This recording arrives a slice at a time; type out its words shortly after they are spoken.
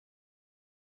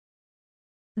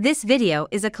This video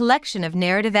is a collection of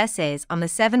narrative essays on the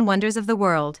 7 wonders of the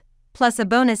world, plus a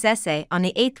bonus essay on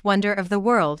the 8th wonder of the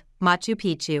world, Machu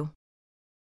Picchu.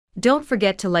 Don't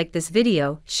forget to like this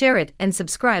video, share it, and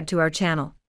subscribe to our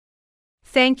channel.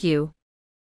 Thank you.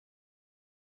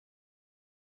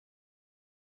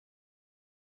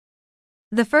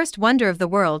 The first wonder of the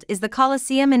world is the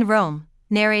Colosseum in Rome,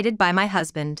 narrated by my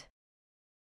husband.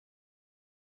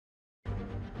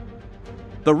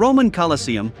 The Roman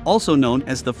Colosseum, also known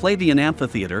as the Flavian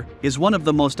Amphitheater, is one of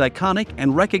the most iconic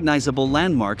and recognizable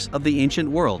landmarks of the ancient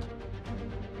world.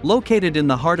 Located in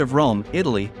the heart of Rome,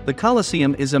 Italy, the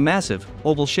Colosseum is a massive,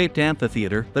 oval-shaped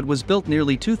amphitheater that was built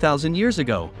nearly 2,000 years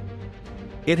ago.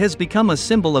 It has become a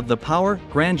symbol of the power,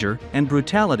 grandeur, and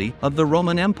brutality of the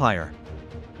Roman Empire.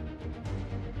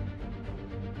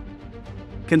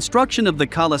 Construction of the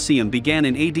Colosseum began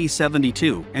in AD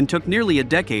 72 and took nearly a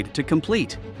decade to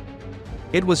complete.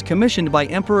 It was commissioned by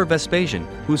Emperor Vespasian,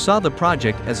 who saw the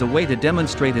project as a way to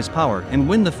demonstrate his power and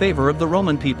win the favor of the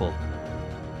Roman people.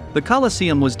 The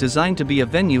Colosseum was designed to be a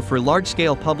venue for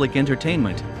large-scale public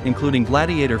entertainment, including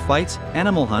gladiator fights,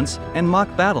 animal hunts, and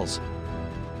mock battles.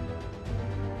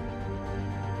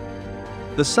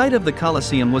 The site of the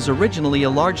Colosseum was originally a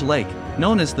large lake,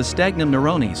 known as the Stagnum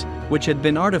Nerones, which had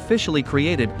been artificially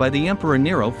created by the Emperor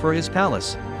Nero for his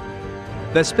palace.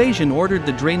 Vespasian ordered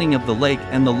the draining of the lake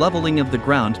and the leveling of the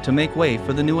ground to make way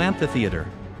for the new amphitheater.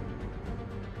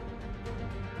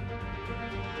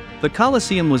 The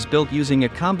Colosseum was built using a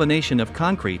combination of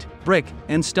concrete, brick,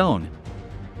 and stone.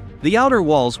 The outer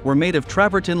walls were made of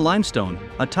travertine limestone,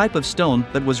 a type of stone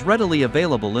that was readily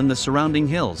available in the surrounding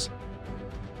hills.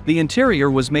 The interior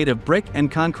was made of brick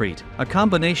and concrete, a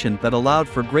combination that allowed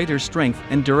for greater strength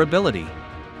and durability.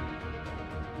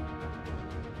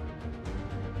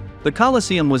 The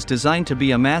Colosseum was designed to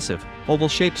be a massive,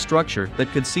 oval-shaped structure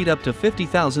that could seat up to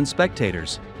 50,000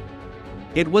 spectators.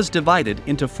 It was divided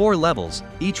into 4 levels,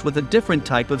 each with a different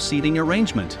type of seating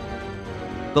arrangement.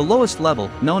 The lowest level,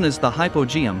 known as the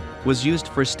hypogeum, was used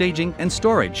for staging and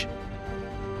storage.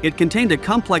 It contained a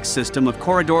complex system of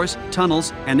corridors,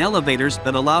 tunnels, and elevators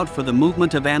that allowed for the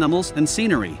movement of animals and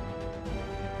scenery.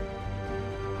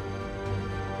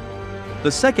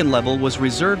 The second level was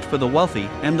reserved for the wealthy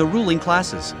and the ruling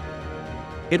classes.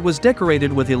 It was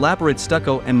decorated with elaborate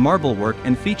stucco and marble work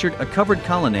and featured a covered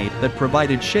colonnade that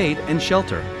provided shade and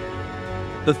shelter.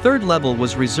 The third level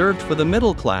was reserved for the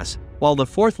middle class, while the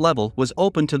fourth level was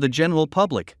open to the general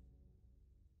public.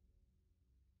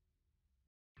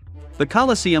 The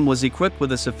Colosseum was equipped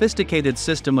with a sophisticated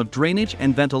system of drainage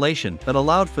and ventilation that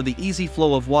allowed for the easy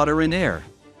flow of water and air.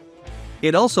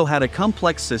 It also had a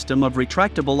complex system of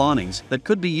retractable awnings that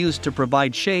could be used to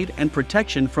provide shade and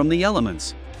protection from the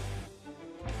elements.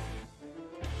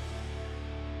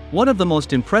 One of the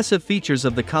most impressive features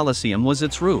of the Colosseum was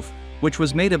its roof, which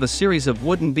was made of a series of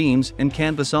wooden beams and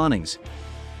canvas awnings.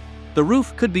 The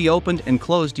roof could be opened and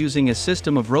closed using a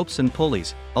system of ropes and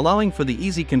pulleys, allowing for the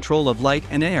easy control of light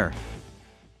and air.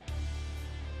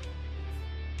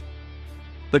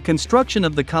 The construction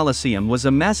of the Colosseum was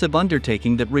a massive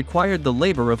undertaking that required the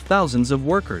labor of thousands of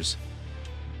workers.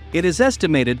 It is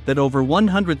estimated that over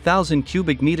 100,000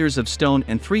 cubic meters of stone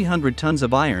and 300 tons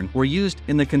of iron were used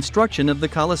in the construction of the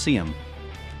Colosseum.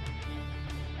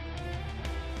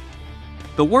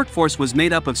 The workforce was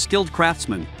made up of skilled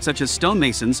craftsmen, such as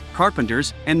stonemasons,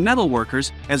 carpenters, and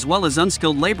metalworkers, as well as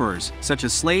unskilled laborers, such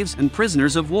as slaves and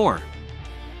prisoners of war.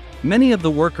 Many of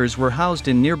the workers were housed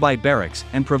in nearby barracks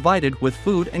and provided with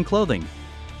food and clothing.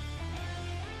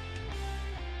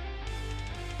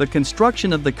 The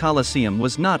construction of the Colosseum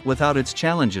was not without its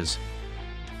challenges.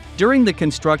 During the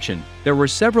construction, there were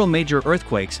several major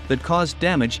earthquakes that caused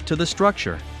damage to the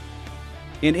structure.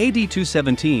 In AD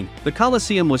 217, the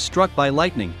Colosseum was struck by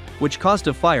lightning, which caused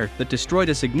a fire that destroyed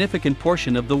a significant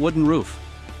portion of the wooden roof.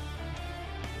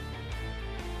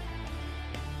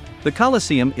 The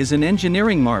Colosseum is an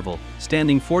engineering marvel,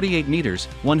 standing 48 meters,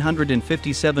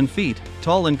 157 feet,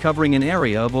 tall and covering an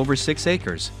area of over 6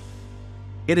 acres.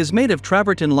 It is made of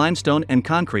travertine limestone and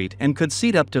concrete and could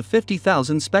seat up to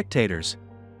 50,000 spectators.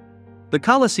 The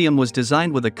Colosseum was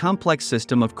designed with a complex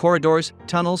system of corridors,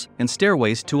 tunnels, and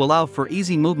stairways to allow for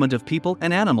easy movement of people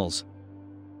and animals.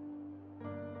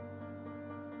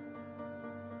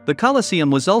 The Colosseum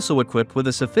was also equipped with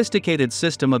a sophisticated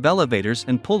system of elevators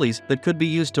and pulleys that could be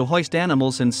used to hoist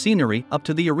animals and scenery up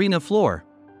to the arena floor.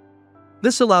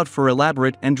 This allowed for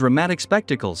elaborate and dramatic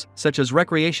spectacles, such as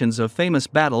recreations of famous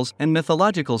battles and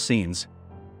mythological scenes.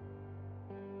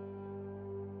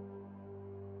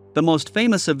 The most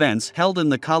famous events held in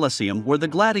the Colosseum were the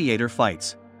gladiator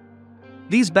fights.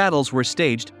 These battles were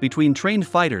staged between trained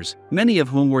fighters, many of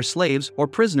whom were slaves or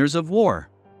prisoners of war.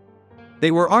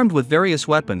 They were armed with various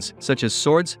weapons, such as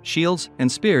swords, shields, and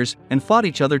spears, and fought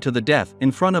each other to the death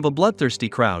in front of a bloodthirsty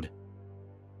crowd.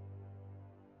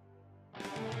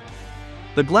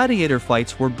 The gladiator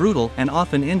fights were brutal and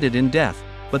often ended in death,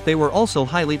 but they were also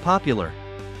highly popular.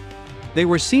 They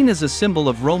were seen as a symbol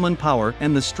of Roman power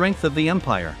and the strength of the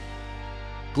empire.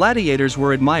 Gladiators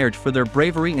were admired for their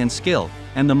bravery and skill,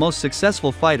 and the most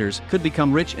successful fighters could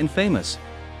become rich and famous.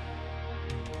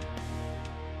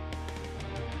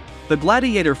 The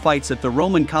gladiator fights at the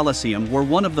Roman Colosseum were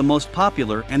one of the most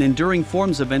popular and enduring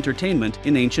forms of entertainment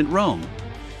in ancient Rome.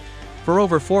 For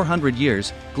over 400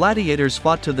 years, gladiators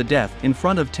fought to the death in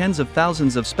front of tens of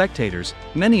thousands of spectators,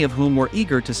 many of whom were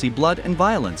eager to see blood and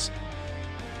violence.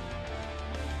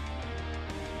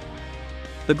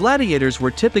 The gladiators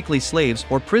were typically slaves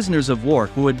or prisoners of war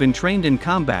who had been trained in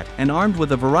combat and armed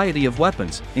with a variety of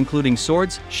weapons, including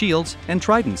swords, shields, and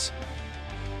tridents.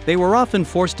 They were often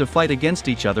forced to fight against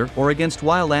each other or against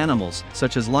wild animals,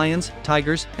 such as lions,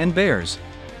 tigers, and bears.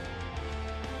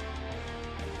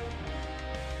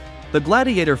 The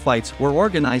gladiator fights were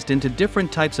organized into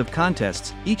different types of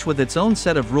contests, each with its own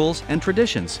set of rules and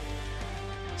traditions.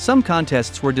 Some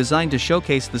contests were designed to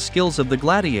showcase the skills of the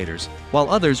gladiators, while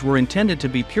others were intended to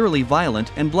be purely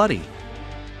violent and bloody.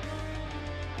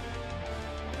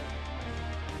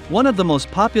 One of the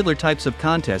most popular types of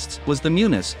contests was the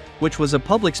munus, which was a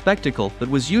public spectacle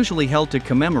that was usually held to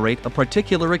commemorate a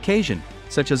particular occasion,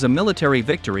 such as a military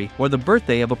victory or the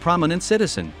birthday of a prominent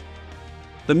citizen.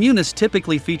 The munus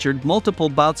typically featured multiple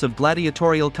bouts of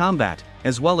gladiatorial combat,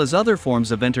 as well as other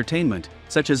forms of entertainment,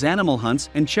 such as animal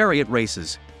hunts and chariot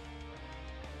races.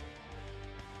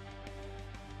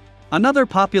 Another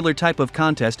popular type of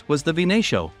contest was the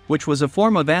venatio, which was a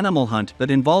form of animal hunt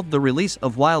that involved the release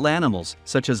of wild animals,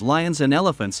 such as lions and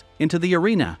elephants, into the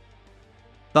arena.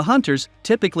 The hunters,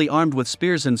 typically armed with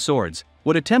spears and swords,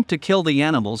 would attempt to kill the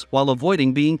animals while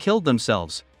avoiding being killed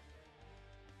themselves.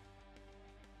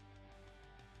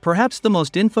 Perhaps the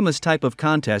most infamous type of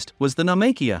contest was the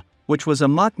naumachia, which was a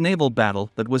mock naval battle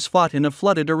that was fought in a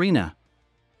flooded arena.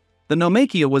 The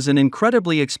naumachia was an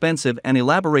incredibly expensive and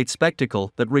elaborate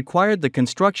spectacle that required the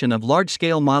construction of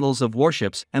large-scale models of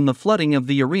warships and the flooding of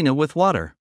the arena with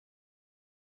water.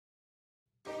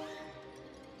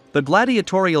 The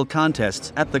gladiatorial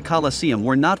contests at the Colosseum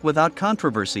were not without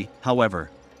controversy,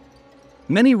 however.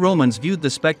 Many Romans viewed the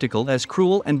spectacle as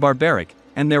cruel and barbaric,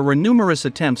 and there were numerous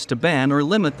attempts to ban or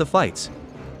limit the fights.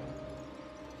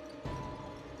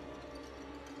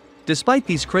 Despite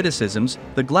these criticisms,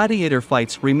 the gladiator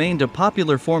fights remained a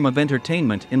popular form of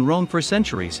entertainment in Rome for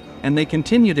centuries, and they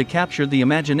continue to capture the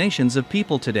imaginations of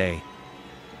people today.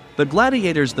 The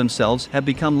gladiators themselves have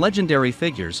become legendary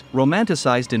figures,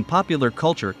 romanticized in popular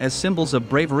culture as symbols of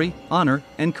bravery, honor,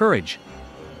 and courage.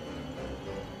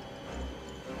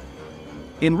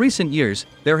 In recent years,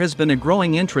 there has been a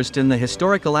growing interest in the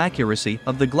historical accuracy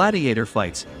of the gladiator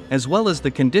fights, as well as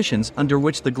the conditions under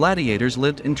which the gladiators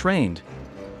lived and trained.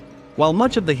 While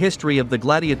much of the history of the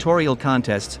gladiatorial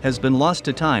contests has been lost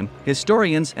to time,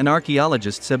 historians and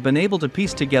archaeologists have been able to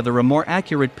piece together a more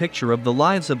accurate picture of the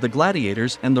lives of the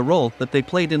gladiators and the role that they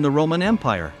played in the Roman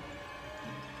Empire.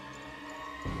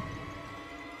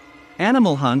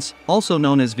 Animal hunts, also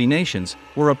known as venations,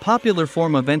 were a popular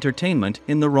form of entertainment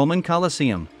in the Roman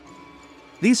Colosseum.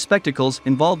 These spectacles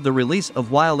involved the release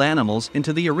of wild animals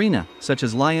into the arena, such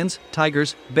as lions,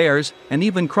 tigers, bears, and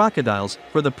even crocodiles,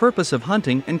 for the purpose of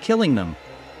hunting and killing them.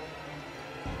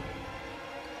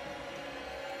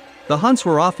 The hunts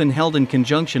were often held in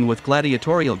conjunction with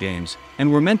gladiatorial games,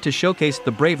 and were meant to showcase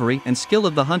the bravery and skill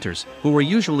of the hunters, who were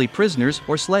usually prisoners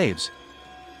or slaves.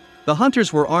 The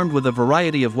hunters were armed with a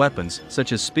variety of weapons,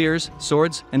 such as spears,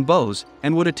 swords, and bows,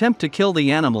 and would attempt to kill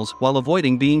the animals while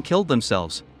avoiding being killed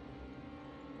themselves.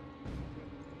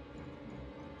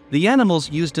 The animals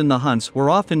used in the hunts were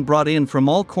often brought in from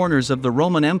all corners of the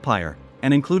Roman Empire,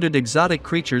 and included exotic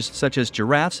creatures such as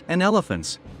giraffes and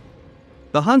elephants.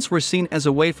 The hunts were seen as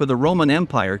a way for the Roman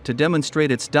Empire to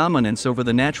demonstrate its dominance over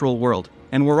the natural world,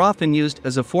 and were often used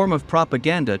as a form of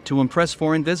propaganda to impress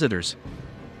foreign visitors.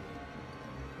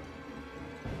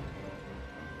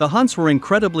 The hunts were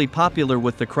incredibly popular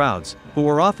with the crowds, who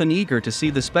were often eager to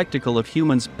see the spectacle of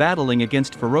humans battling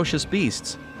against ferocious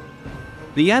beasts.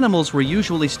 The animals were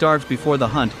usually starved before the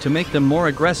hunt to make them more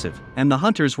aggressive, and the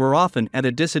hunters were often at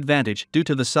a disadvantage due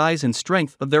to the size and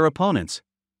strength of their opponents.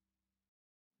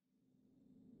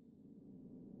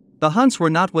 The hunts were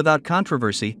not without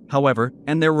controversy, however,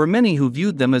 and there were many who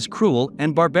viewed them as cruel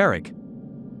and barbaric.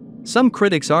 Some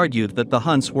critics argued that the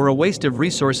hunts were a waste of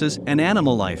resources and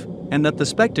animal life, and that the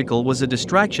spectacle was a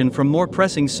distraction from more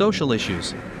pressing social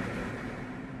issues.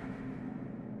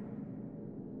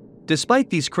 Despite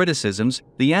these criticisms,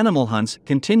 the animal hunts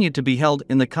continued to be held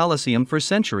in the Colosseum for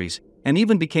centuries, and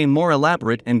even became more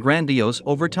elaborate and grandiose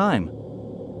over time.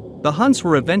 The hunts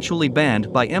were eventually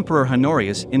banned by Emperor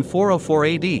Honorius in 404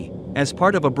 AD, as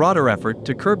part of a broader effort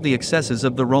to curb the excesses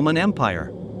of the Roman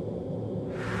Empire.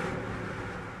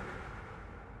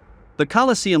 The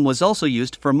Colosseum was also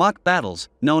used for mock battles,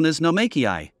 known as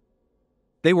nomachii.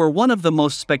 They were one of the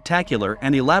most spectacular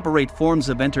and elaborate forms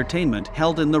of entertainment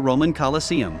held in the Roman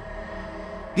Colosseum.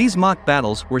 These mock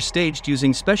battles were staged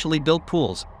using specially built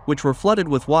pools, which were flooded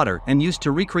with water and used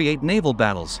to recreate naval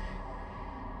battles.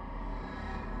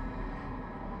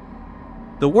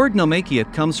 The word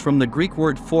nomachia comes from the Greek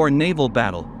word for naval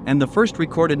battle, and the first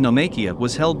recorded nomachia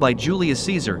was held by Julius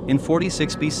Caesar in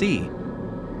 46 BC.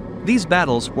 These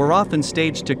battles were often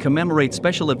staged to commemorate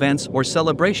special events or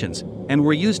celebrations, and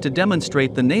were used to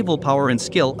demonstrate the naval power and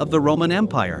skill of the Roman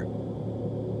Empire.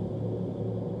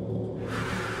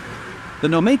 The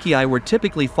nomachii were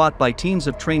typically fought by teams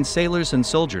of trained sailors and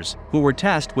soldiers, who were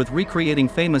tasked with recreating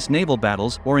famous naval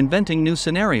battles or inventing new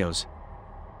scenarios.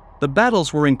 The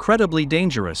battles were incredibly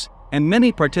dangerous, and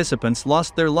many participants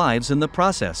lost their lives in the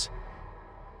process.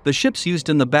 The ships used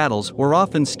in the battles were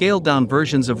often scaled-down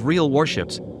versions of real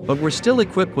warships, but were still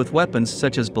equipped with weapons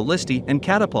such as ballistae and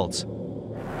catapults.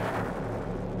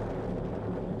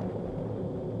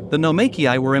 The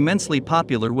nomachii were immensely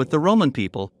popular with the Roman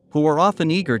people, who were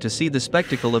often eager to see the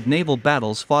spectacle of naval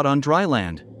battles fought on dry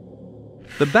land.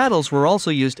 The battles were also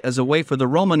used as a way for the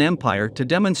Roman Empire to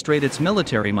demonstrate its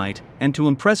military might, and to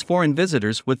impress foreign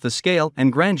visitors with the scale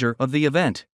and grandeur of the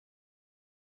event.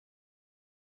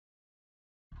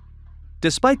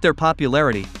 Despite their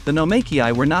popularity, the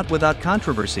nomachii were not without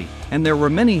controversy, and there were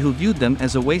many who viewed them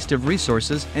as a waste of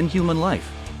resources and human life.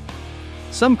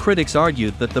 Some critics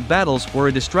argued that the battles were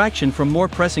a distraction from more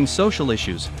pressing social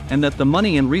issues, and that the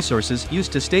money and resources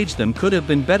used to stage them could have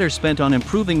been better spent on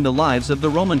improving the lives of the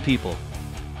Roman people.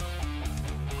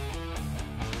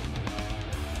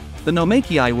 The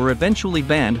nomachii were eventually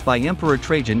banned by Emperor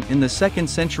Trajan in the 2nd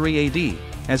century AD,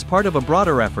 as part of a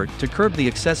broader effort to curb the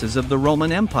excesses of the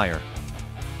Roman Empire.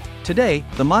 Today,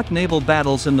 the mock naval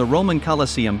battles in the Roman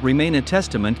Colosseum remain a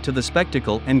testament to the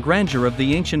spectacle and grandeur of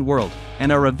the ancient world,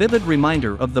 and are a vivid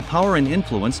reminder of the power and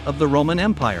influence of the Roman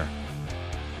Empire.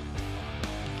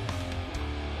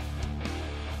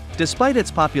 Despite its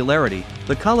popularity,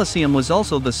 the Colosseum was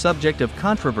also the subject of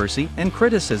controversy and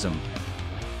criticism.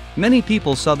 Many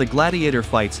people saw the gladiator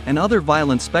fights and other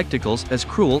violent spectacles as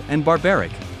cruel and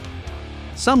barbaric.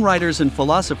 Some writers and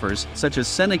philosophers, such as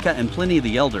Seneca and Pliny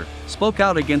the Elder, spoke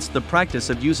out against the practice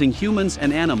of using humans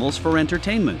and animals for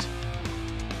entertainment.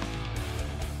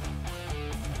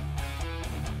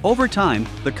 Over time,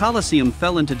 the Colosseum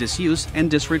fell into disuse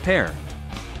and disrepair.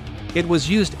 It was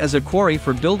used as a quarry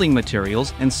for building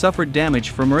materials and suffered damage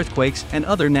from earthquakes and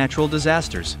other natural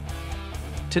disasters.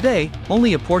 Today,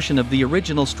 only a portion of the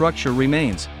original structure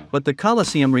remains, but the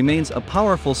Colosseum remains a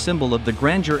powerful symbol of the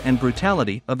grandeur and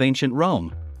brutality of ancient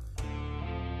Rome.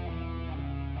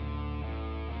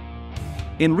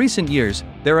 In recent years,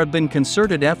 there have been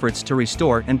concerted efforts to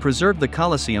restore and preserve the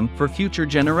Colosseum for future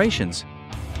generations.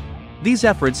 These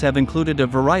efforts have included a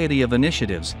variety of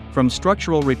initiatives, from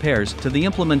structural repairs to the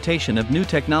implementation of new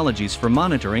technologies for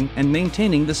monitoring and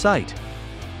maintaining the site.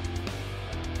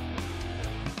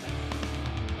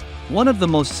 One of the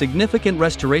most significant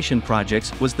restoration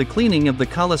projects was the cleaning of the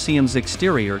Colosseum's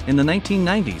exterior in the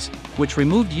 1990s, which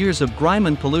removed years of grime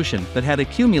and pollution that had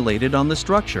accumulated on the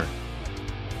structure.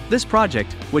 This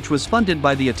project, which was funded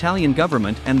by the Italian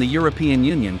government and the European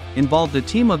Union, involved a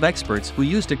team of experts who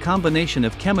used a combination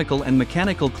of chemical and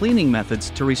mechanical cleaning methods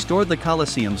to restore the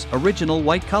Colosseum's original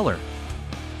white color.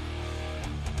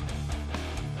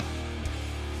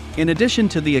 In addition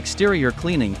to the exterior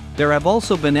cleaning, there have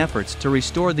also been efforts to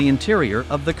restore the interior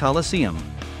of the Colosseum.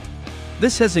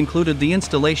 This has included the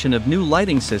installation of new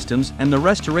lighting systems and the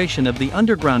restoration of the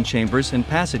underground chambers and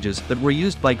passages that were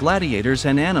used by gladiators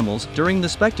and animals during the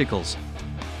spectacles.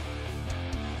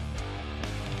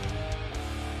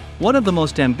 One of the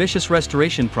most ambitious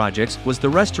restoration projects was the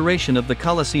restoration of the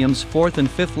Colosseum's 4th and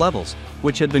 5th levels,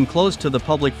 which had been closed to the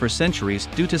public for centuries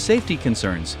due to safety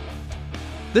concerns.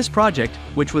 This project,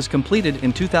 which was completed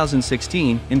in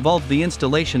 2016, involved the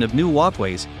installation of new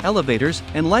walkways, elevators,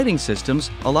 and lighting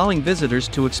systems, allowing visitors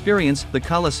to experience the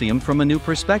Colosseum from a new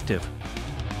perspective.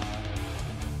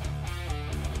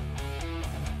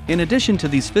 In addition to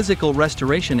these physical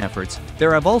restoration efforts,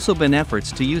 there have also been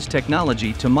efforts to use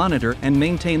technology to monitor and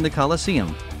maintain the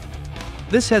Colosseum.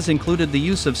 This has included the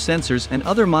use of sensors and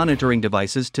other monitoring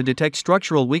devices to detect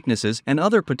structural weaknesses and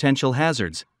other potential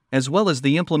hazards, as well as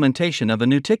the implementation of a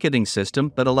new ticketing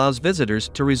system that allows visitors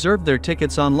to reserve their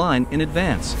tickets online in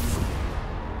advance.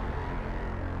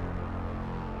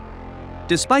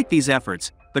 Despite these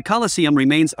efforts, the Colosseum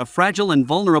remains a fragile and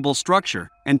vulnerable structure,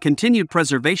 and continued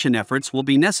preservation efforts will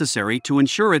be necessary to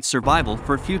ensure its survival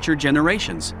for future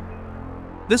generations.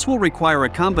 This will require a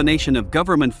combination of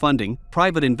government funding,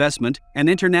 private investment, and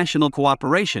international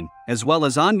cooperation, as well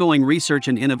as ongoing research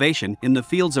and innovation in the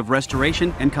fields of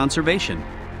restoration and conservation.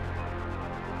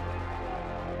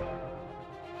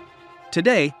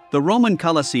 Today, the Roman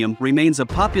Colosseum remains a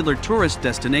popular tourist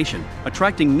destination,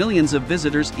 attracting millions of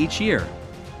visitors each year.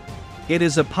 It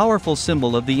is a powerful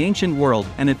symbol of the ancient world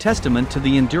and a testament to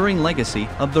the enduring legacy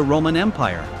of the Roman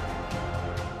Empire.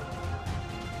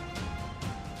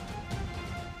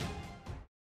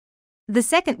 The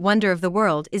second wonder of the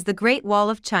world is the Great Wall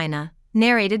of China,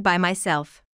 narrated by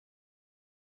myself.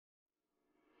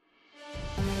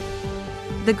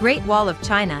 The Great Wall of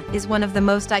China is one of the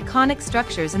most iconic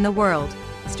structures in the world,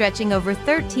 stretching over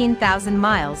 13,000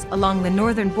 miles along the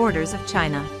northern borders of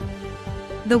China.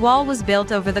 The wall was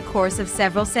built over the course of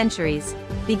several centuries,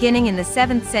 beginning in the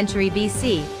 7th century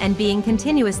BC and being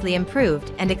continuously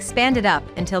improved and expanded up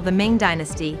until the Ming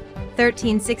Dynasty,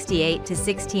 1368 to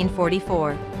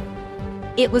 1644.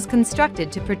 It was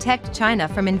constructed to protect China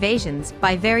from invasions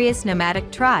by various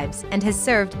nomadic tribes and has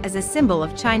served as a symbol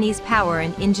of Chinese power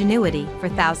and ingenuity for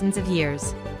thousands of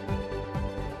years.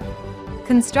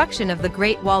 Construction of the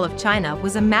Great Wall of China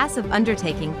was a massive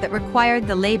undertaking that required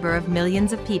the labor of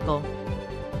millions of people.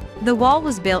 The wall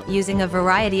was built using a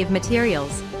variety of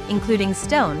materials, including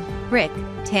stone, brick,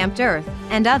 tamped earth,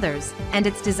 and others, and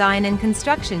its design and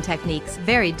construction techniques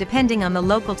varied depending on the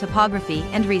local topography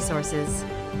and resources.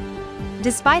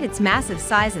 Despite its massive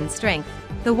size and strength,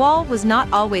 the wall was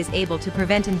not always able to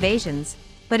prevent invasions,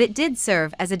 but it did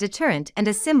serve as a deterrent and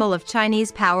a symbol of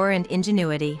Chinese power and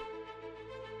ingenuity.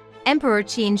 Emperor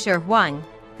Qin Shi Huang,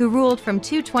 who ruled from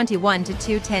 221 to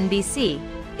 210 BC,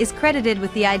 is credited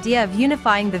with the idea of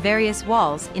unifying the various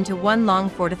walls into one long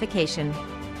fortification.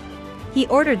 He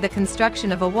ordered the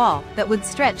construction of a wall that would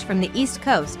stretch from the east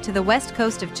coast to the west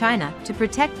coast of China to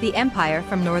protect the empire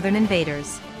from northern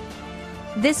invaders.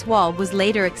 This wall was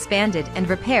later expanded and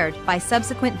repaired by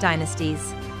subsequent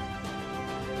dynasties.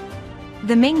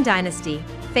 The Ming Dynasty,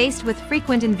 faced with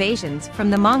frequent invasions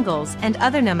from the Mongols and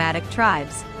other nomadic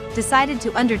tribes, decided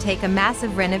to undertake a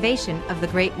massive renovation of the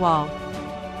Great Wall.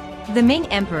 The Ming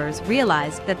emperors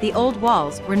realized that the old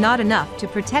walls were not enough to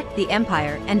protect the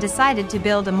empire and decided to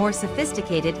build a more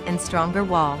sophisticated and stronger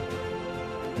wall.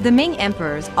 The Ming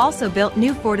emperors also built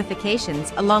new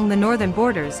fortifications along the northern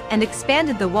borders and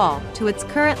expanded the wall to its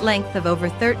current length of over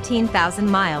 13,000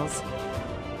 miles.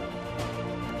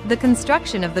 The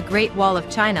construction of the Great Wall of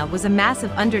China was a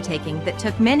massive undertaking that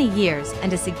took many years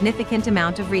and a significant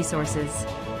amount of resources.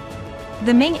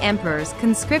 The Ming emperors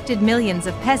conscripted millions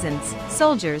of peasants,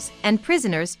 soldiers, and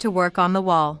prisoners to work on the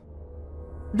wall.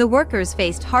 The workers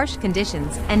faced harsh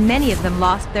conditions and many of them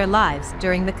lost their lives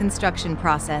during the construction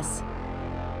process.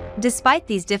 Despite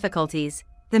these difficulties,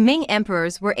 the Ming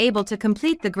emperors were able to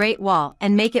complete the Great Wall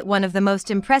and make it one of the most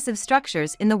impressive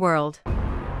structures in the world.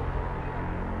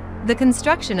 The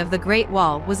construction of the Great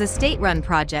Wall was a state-run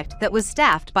project that was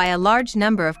staffed by a large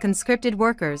number of conscripted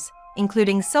workers,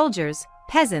 including soldiers,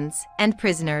 peasants, and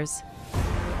prisoners.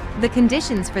 The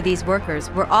conditions for these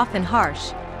workers were often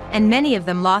harsh, and many of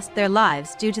them lost their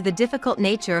lives due to the difficult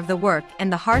nature of the work and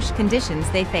the harsh conditions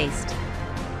they faced.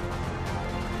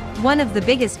 One of the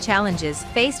biggest challenges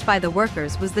faced by the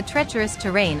workers was the treacherous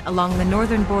terrain along the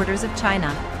northern borders of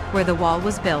China, where the wall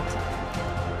was built.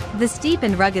 The steep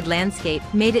and rugged landscape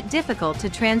made it difficult to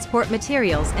transport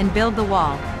materials and build the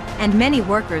wall, and many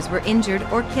workers were injured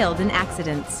or killed in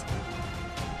accidents.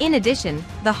 In addition,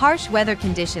 the harsh weather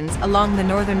conditions along the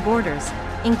northern borders,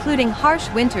 including harsh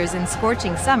winters and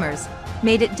scorching summers,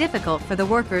 made it difficult for the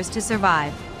workers to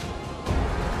survive.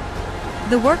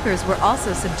 The workers were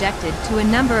also subjected to a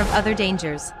number of other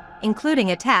dangers,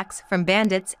 including attacks from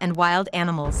bandits and wild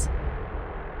animals.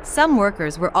 Some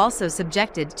workers were also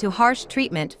subjected to harsh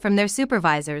treatment from their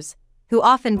supervisors, who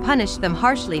often punished them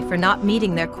harshly for not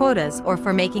meeting their quotas or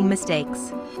for making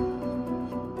mistakes.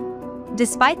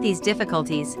 Despite these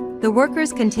difficulties, the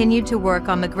workers continued to work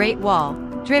on the Great Wall,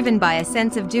 driven by a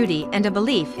sense of duty and a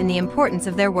belief in the importance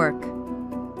of their work.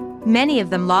 Many of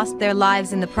them lost their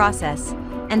lives in the process,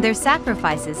 and their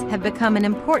sacrifices have become an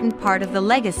important part of the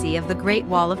legacy of the Great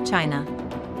Wall of China.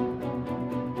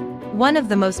 One of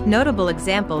the most notable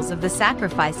examples of the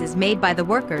sacrifices made by the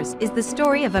workers is the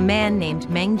story of a man named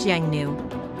Meng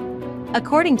Jiangnu.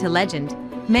 According to legend,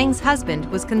 Meng's husband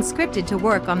was conscripted to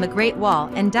work on the Great Wall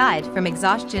and died from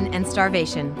exhaustion and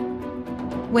starvation.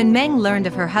 When Meng learned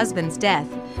of her husband's death,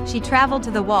 she traveled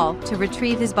to the wall to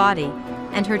retrieve his body,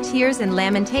 and her tears and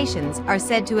lamentations are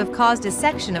said to have caused a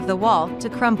section of the wall to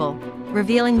crumble,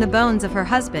 revealing the bones of her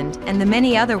husband and the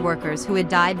many other workers who had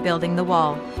died building the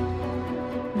wall.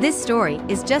 This story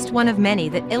is just one of many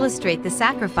that illustrate the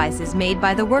sacrifices made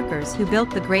by the workers who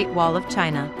built the Great Wall of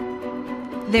China.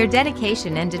 Their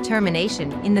dedication and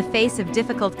determination in the face of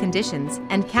difficult conditions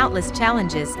and countless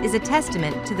challenges is a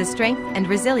testament to the strength and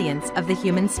resilience of the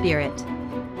human spirit.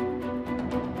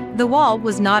 The wall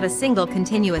was not a single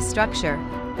continuous structure,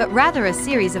 but rather a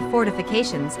series of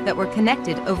fortifications that were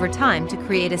connected over time to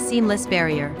create a seamless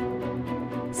barrier.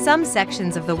 Some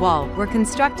sections of the wall were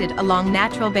constructed along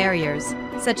natural barriers,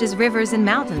 such as rivers and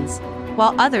mountains,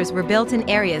 while others were built in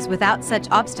areas without such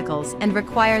obstacles and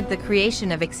required the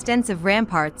creation of extensive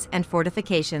ramparts and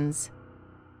fortifications.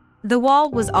 The wall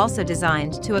was also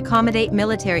designed to accommodate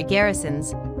military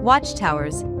garrisons,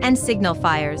 watchtowers, and signal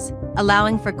fires,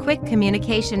 allowing for quick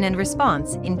communication and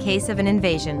response in case of an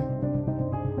invasion.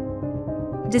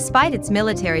 Despite its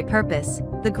military purpose,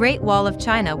 the Great Wall of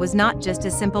China was not just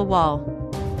a simple wall.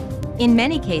 In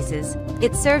many cases,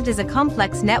 it served as a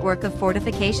complex network of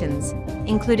fortifications,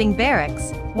 including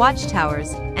barracks,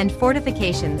 watchtowers, and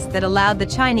fortifications that allowed the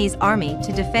Chinese army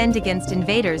to defend against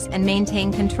invaders and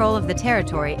maintain control of the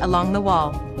territory along the wall.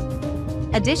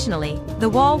 Additionally, the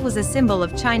wall was a symbol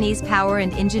of Chinese power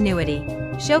and ingenuity,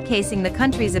 showcasing the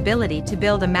country's ability to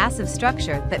build a massive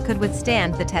structure that could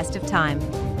withstand the test of time.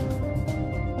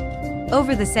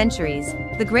 Over the centuries,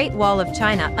 the Great Wall of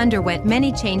China underwent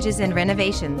many changes and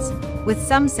renovations, with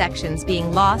some sections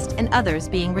being lost and others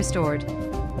being restored.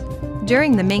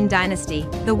 During the Ming Dynasty,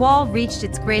 the wall reached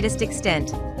its greatest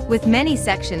extent, with many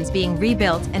sections being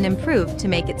rebuilt and improved to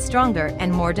make it stronger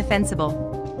and more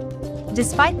defensible.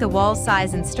 Despite the wall's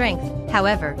size and strength,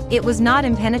 however, it was not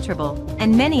impenetrable,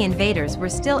 and many invaders were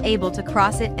still able to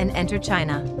cross it and enter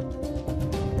China.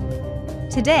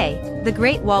 Today, the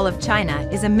Great Wall of China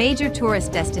is a major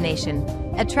tourist destination,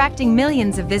 attracting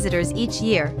millions of visitors each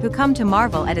year who come to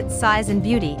marvel at its size and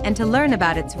beauty and to learn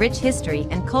about its rich history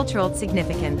and cultural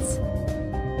significance.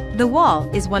 The wall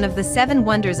is one of the 7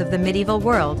 wonders of the medieval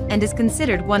world and is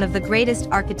considered one of the greatest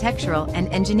architectural and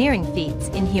engineering feats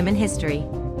in human history.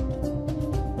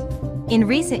 In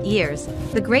recent years,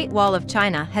 the Great Wall of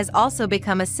China has also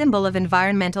become a symbol of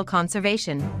environmental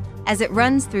conservation, as it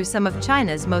runs through some of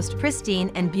China's most pristine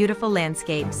and beautiful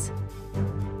landscapes.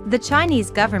 The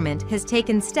Chinese government has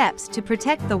taken steps to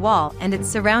protect the wall and its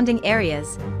surrounding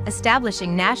areas,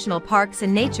 establishing national parks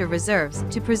and nature reserves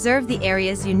to preserve the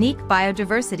area's unique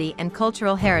biodiversity and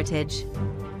cultural heritage.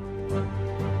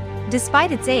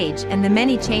 Despite its age and the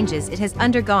many changes it has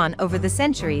undergone over the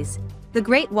centuries, the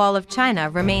Great Wall of China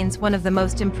remains one of the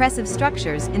most impressive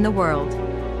structures in the world.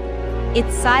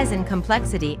 Its size and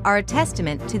complexity are a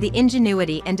testament to the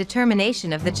ingenuity and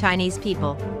determination of the Chinese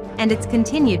people, and its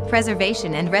continued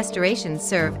preservation and restoration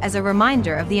serve as a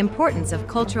reminder of the importance of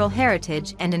cultural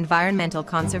heritage and environmental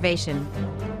conservation.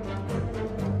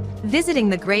 Visiting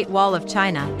the Great Wall of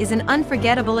China is an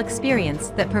unforgettable experience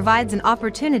that provides an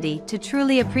opportunity to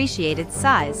truly appreciate its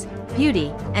size,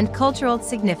 beauty, and cultural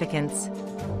significance.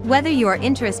 Whether you are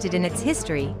interested in its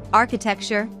history,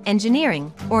 architecture,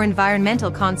 engineering, or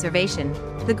environmental conservation,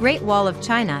 the Great Wall of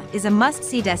China is a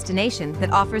must-see destination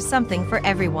that offers something for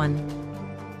everyone.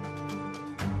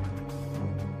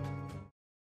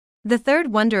 The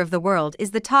third wonder of the world is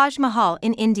the Taj Mahal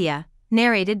in India,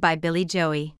 narrated by Billy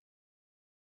Joey.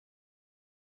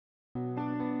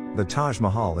 The Taj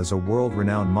Mahal is a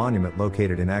world-renowned monument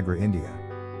located in Agra, India.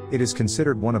 It is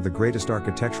considered one of the greatest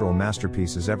architectural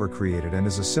masterpieces ever created and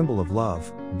is a symbol of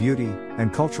love, beauty,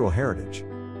 and cultural heritage.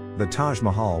 The Taj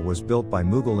Mahal was built by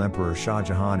Mughal Emperor Shah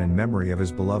Jahan in memory of his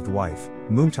beloved wife,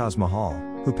 Mumtaz Mahal,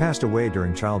 who passed away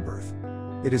during childbirth.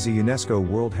 It is a UNESCO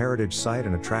World Heritage Site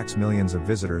and attracts millions of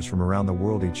visitors from around the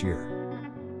world each year.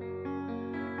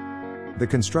 The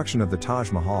construction of the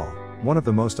Taj Mahal, one of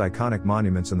the most iconic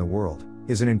monuments in the world,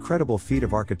 is an incredible feat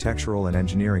of architectural and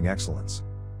engineering excellence.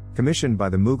 Commissioned by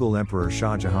the Mughal Emperor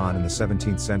Shah Jahan in the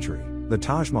 17th century, the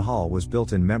Taj Mahal was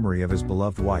built in memory of his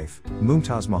beloved wife,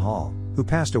 Mumtaz Mahal, who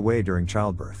passed away during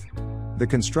childbirth. The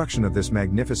construction of this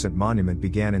magnificent monument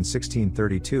began in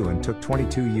 1632 and took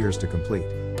 22 years to complete.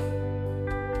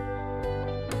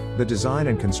 The design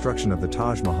and construction of the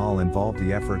Taj Mahal involved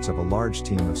the efforts of a large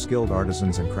team of skilled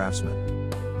artisans and craftsmen.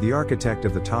 The architect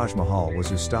of the Taj Mahal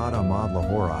was Ustad Ahmad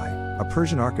Lahori, a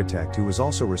Persian architect who was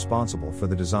also responsible for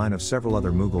the design of several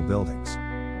other Mughal buildings.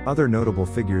 Other notable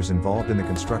figures involved in the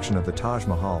construction of the Taj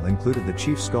Mahal included the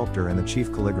chief sculptor and the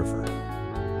chief calligrapher.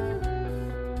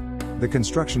 The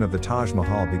construction of the Taj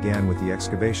Mahal began with the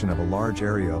excavation of a large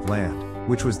area of land,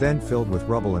 which was then filled with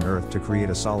rubble and earth to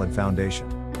create a solid foundation.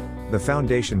 The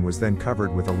foundation was then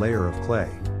covered with a layer of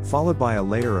clay, followed by a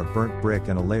layer of burnt brick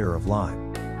and a layer of lime.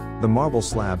 The marble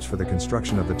slabs for the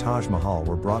construction of the Taj Mahal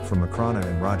were brought from Makrana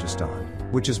in Rajasthan,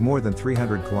 which is more than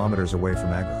 300 kilometers away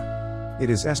from Agra.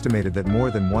 It is estimated that more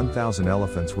than 1,000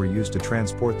 elephants were used to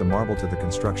transport the marble to the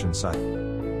construction site.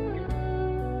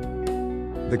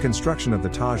 The construction of the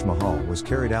Taj Mahal was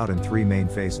carried out in 3 main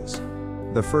phases.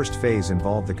 The first phase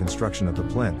involved the construction of the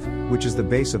plinth, which is the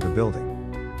base of the building.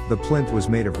 The plinth was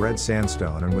made of red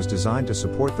sandstone and was designed to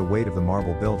support the weight of the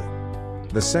marble building.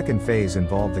 The second phase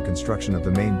involved the construction of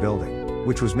the main building,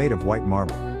 which was made of white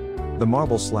marble. The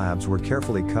marble slabs were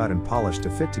carefully cut and polished to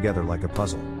fit together like a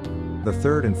puzzle. The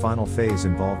third and final phase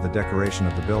involved the decoration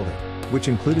of the building, which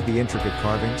included the intricate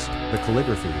carvings, the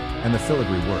calligraphy, and the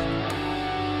filigree work.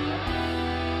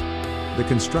 The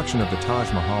construction of the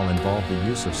Taj Mahal involved the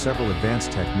use of several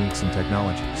advanced techniques and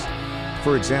technologies.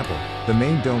 For example, the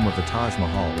main dome of the Taj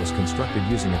Mahal was constructed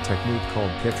using a technique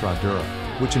called Petra Jordan,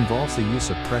 which involves the use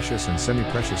of precious and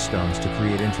semi-precious stones to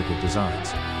create intricate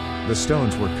designs. The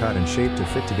stones were cut and shaped to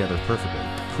fit together perfectly,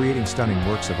 creating stunning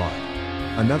works of art.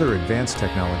 Another advanced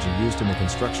technology used in the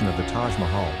construction of the Taj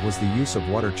Mahal was the use of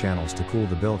water channels to cool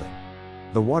the building.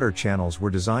 The water channels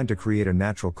were designed to create a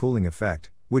natural cooling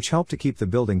effect, which helped to keep the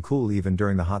building cool even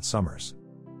during the hot summers.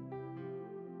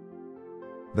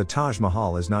 The Taj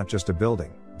Mahal is not just a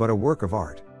building, but a work of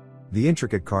art. The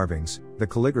intricate carvings, the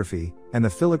calligraphy, and the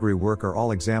filigree work are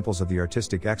all examples of the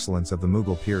artistic excellence of the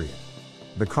Mughal period.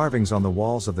 The carvings on the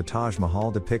walls of the Taj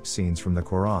Mahal depict scenes from the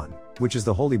Quran, which is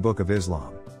the holy book of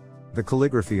Islam. The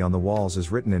calligraphy on the walls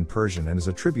is written in Persian and is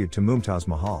a tribute to Mumtaz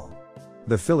Mahal.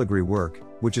 The filigree work,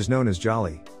 which is known as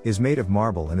jali, is made of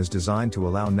marble and is designed to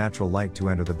allow natural light to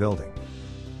enter the building.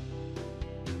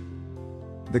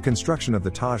 The construction of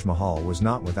the Taj Mahal was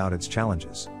not without its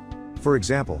challenges. For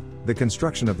example, the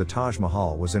construction of the Taj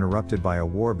Mahal was interrupted by a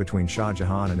war between Shah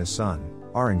Jahan and his son,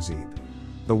 Aurangzeb.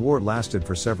 The war lasted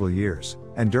for several years,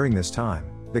 and during this time,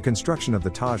 the construction of the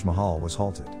Taj Mahal was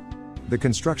halted. The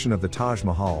construction of the Taj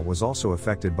Mahal was also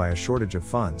affected by a shortage of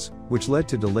funds, which led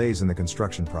to delays in the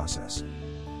construction process.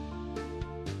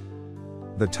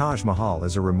 The Taj Mahal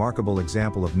is a remarkable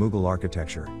example of Mughal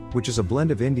architecture, which is a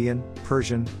blend of Indian,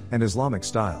 Persian, and Islamic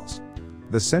styles.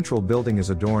 The central building is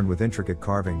adorned with intricate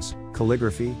carvings,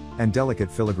 calligraphy, and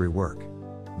delicate filigree work.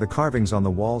 The carvings on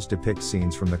the walls depict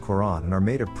scenes from the Quran and are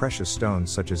made of precious stones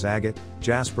such as agate,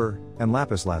 jasper, and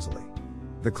lapis lazuli.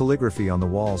 The calligraphy on the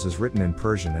walls is written in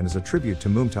Persian and is a tribute to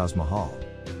Mumtaz Mahal.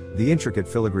 The intricate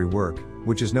filigree work,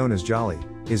 which is known as jali,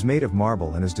 is made of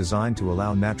marble and is designed to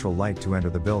allow natural light to enter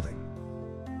the building.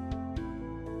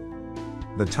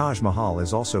 The Taj Mahal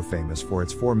is also famous for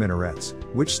its 4 minarets,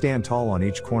 which stand tall on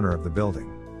each corner of the building.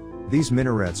 These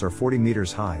minarets are 40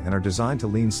 meters high and are designed to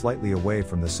lean slightly away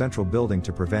from the central building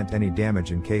to prevent any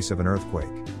damage in case of an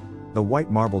earthquake. The white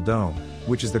marble dome,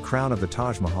 which is the crown of the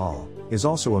Taj Mahal, is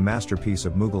also a masterpiece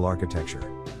of Mughal architecture.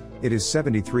 It is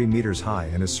 73 meters high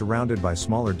and is surrounded by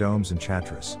smaller domes and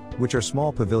chatras, which are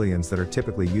small pavilions that are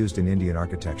typically used in Indian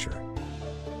architecture.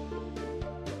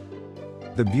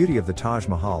 The beauty of the Taj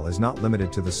Mahal is not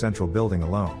limited to the central building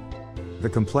alone. The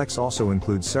complex also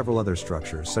includes several other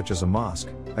structures such as a mosque,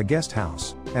 a guest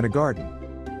house, and a garden.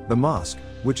 The mosque,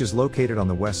 which is located on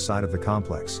the west side of the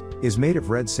complex, is made of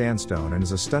red sandstone and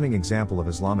is a stunning example of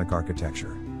Islamic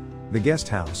architecture. The guest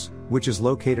house, which is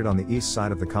located on the east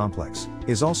side of the complex,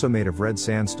 is also made of red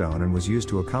sandstone and was used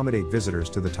to accommodate visitors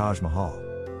to the Taj Mahal.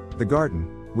 The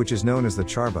garden, which is known as the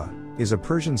Charbagh, is a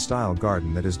Persian-style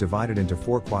garden that is divided into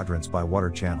 4 quadrants by water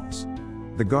channels.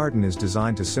 The garden is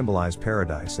designed to symbolize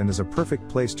paradise and is a perfect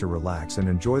place to relax and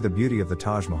enjoy the beauty of the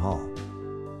Taj Mahal.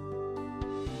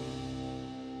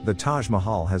 The Taj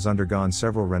Mahal has undergone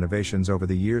several renovations over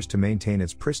the years to maintain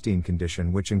its pristine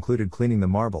condition, which included cleaning the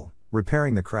marble,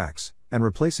 repairing the cracks, and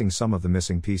replacing some of the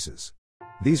missing pieces.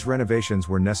 These renovations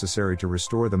were necessary to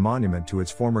restore the monument to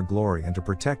its former glory and to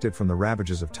protect it from the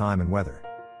ravages of time and weather.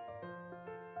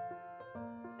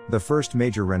 The first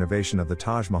major renovation of the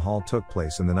Taj Mahal took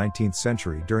place in the 19th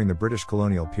century during the British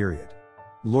colonial period.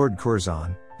 Lord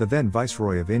Curzon, the then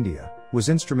Viceroy of India, was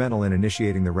instrumental in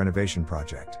initiating the renovation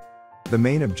project. The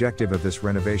main objective of this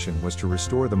renovation was to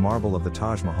restore the marble of the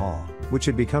Taj Mahal, which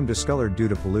had become discolored due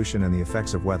to pollution and the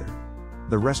effects of weather.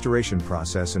 The restoration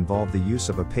process involved the use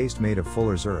of a paste made of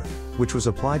fuller's earth, which was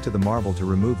applied to the marble to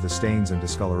remove the stains and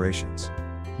discolorations.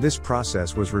 This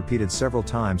process was repeated several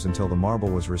times until the marble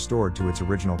was restored to its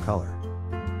original color.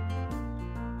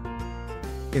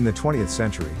 In the 20th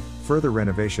century, further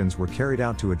renovations were carried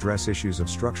out to address issues of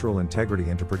structural integrity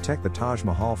and to protect the Taj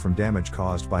Mahal from damage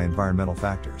caused by environmental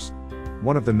factors.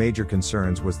 One of the major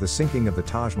concerns was the sinking of the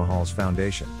Taj Mahal's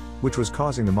foundation, which was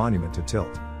causing the monument to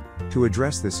tilt. To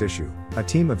address this issue, a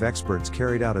team of experts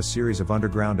carried out a series of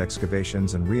underground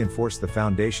excavations and reinforced the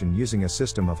foundation using a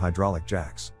system of hydraulic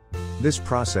jacks. This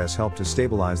process helped to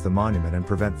stabilize the monument and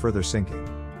prevent further sinking.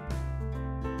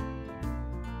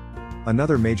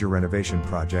 Another major renovation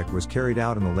project was carried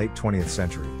out in the late 20th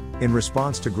century, in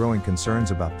response to growing concerns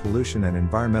about pollution and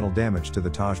environmental damage to the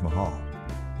Taj Mahal.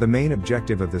 The main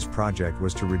objective of this project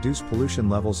was to reduce pollution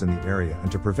levels in the area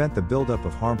and to prevent the buildup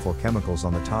of harmful chemicals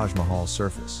on the Taj Mahal's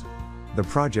surface. The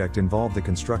project involved the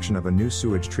construction of a new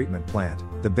sewage treatment plant,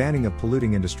 the banning of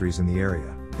polluting industries in the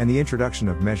area, and the introduction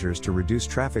of measures to reduce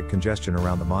traffic congestion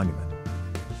around the monument.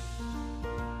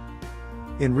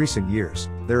 In recent years,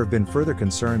 there have been further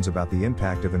concerns about the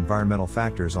impact of environmental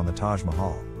factors on the Taj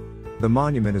Mahal. The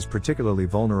monument is particularly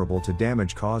vulnerable to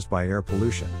damage caused by air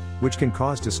pollution, which can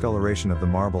cause discoloration of the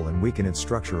marble and weaken its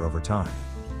structure over time.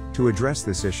 To address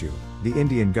this issue, the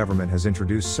Indian government has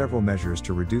introduced several measures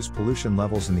to reduce pollution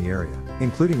levels in the area,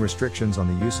 including restrictions on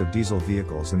the use of diesel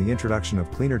vehicles and the introduction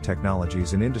of cleaner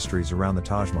technologies in industries around the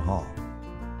Taj Mahal.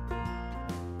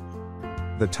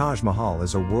 The Taj Mahal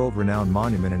is a world-renowned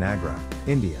monument in Agra,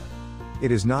 India.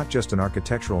 It is not just an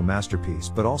architectural masterpiece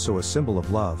but also a symbol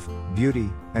of love, beauty,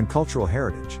 and cultural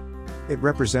heritage. It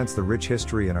represents the rich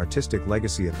history and artistic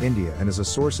legacy of India and is a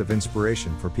source of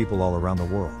inspiration for people all around the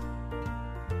world.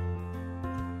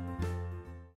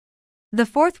 The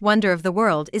fourth wonder of the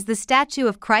world is the statue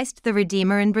of Christ the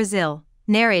Redeemer in Brazil,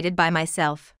 narrated by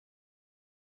myself.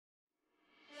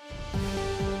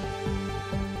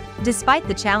 Despite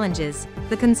the challenges,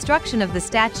 the construction of the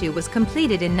statue was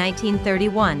completed in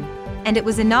 1931, and it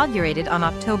was inaugurated on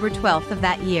October 12 of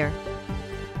that year.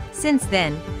 Since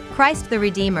then, Christ the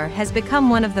Redeemer has become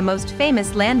one of the most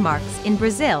famous landmarks in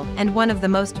Brazil and one of the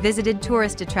most visited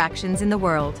tourist attractions in the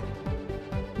world.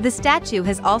 The statue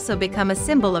has also become a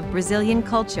symbol of Brazilian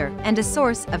culture and a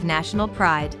source of national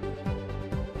pride.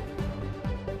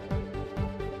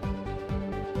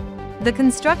 The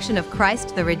construction of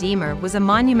Christ the Redeemer was a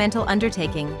monumental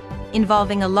undertaking,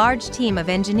 involving a large team of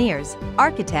engineers,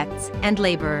 architects, and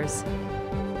laborers.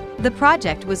 The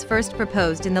project was first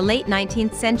proposed in the late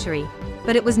 19th century,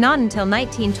 but it was not until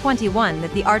 1921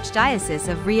 that the Archdiocese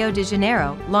of Rio de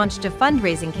Janeiro launched a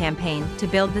fundraising campaign to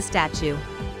build the statue.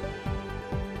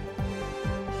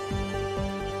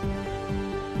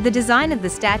 The design of the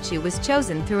statue was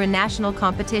chosen through a national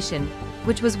competition,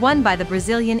 which was won by the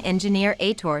Brazilian engineer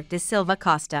Heitor de Silva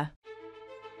Costa.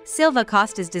 Silva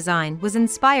Costa's design was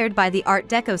inspired by the Art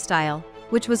Deco style,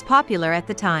 which was popular at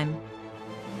the time.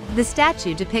 The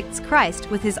statue depicts Christ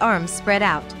with his arms spread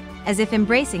out, as if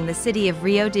embracing the city of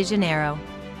Rio de Janeiro.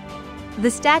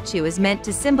 The statue is meant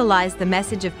to symbolize the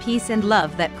message of peace and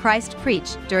love that Christ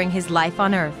preached during his life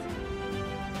on earth.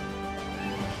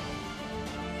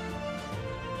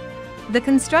 The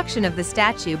construction of the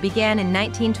statue began in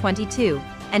 1922,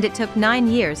 and it took 9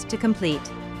 years to complete.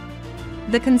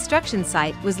 The construction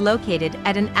site was located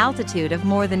at an altitude of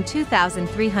more than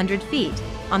 2,300 feet,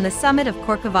 on the summit of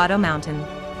Corcovado Mountain.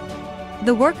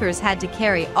 The workers had to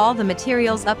carry all the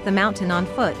materials up the mountain on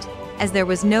foot, as there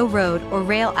was no road or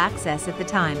rail access at the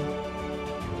time.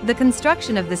 The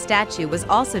construction of the statue was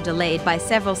also delayed by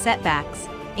several setbacks,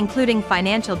 including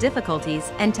financial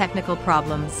difficulties and technical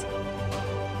problems.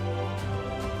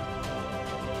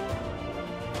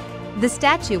 The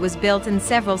statue was built in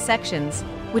several sections,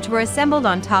 which were assembled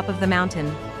on top of the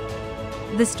mountain.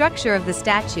 The structure of the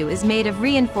statue is made of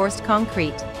reinforced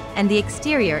concrete, and the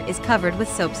exterior is covered with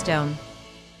soapstone.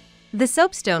 The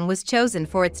soapstone was chosen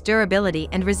for its durability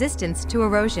and resistance to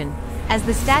erosion, as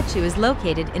the statue is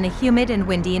located in a humid and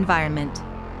windy environment.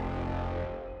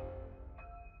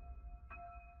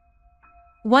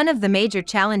 One of the major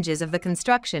challenges of the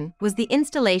construction was the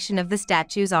installation of the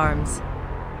statue's arms.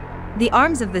 The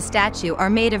arms of the statue are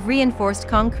made of reinforced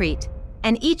concrete,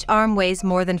 and each arm weighs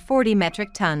more than 40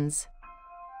 metric tons.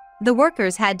 The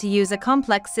workers had to use a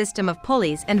complex system of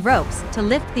pulleys and ropes to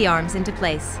lift the arms into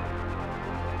place.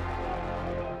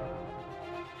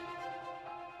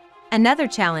 Another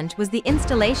challenge was the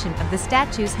installation of the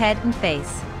statue's head and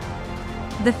face.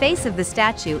 The face of the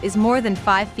statue is more than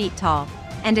 5 feet tall,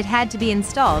 and it had to be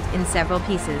installed in several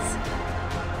pieces.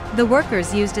 The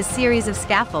workers used a series of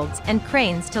scaffolds and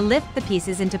cranes to lift the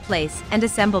pieces into place and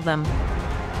assemble them.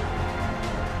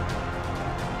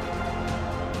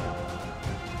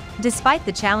 Despite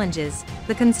the challenges,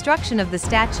 the construction of the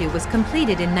statue was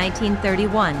completed in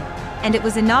 1931, and it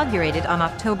was inaugurated on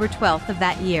October 12 of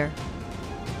that year.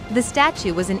 The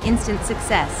statue was an instant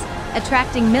success,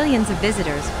 attracting millions of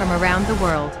visitors from around the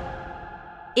world.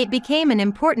 It became an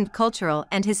important cultural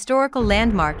and historical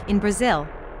landmark in Brazil,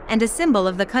 and a symbol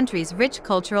of the country's rich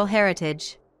cultural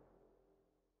heritage.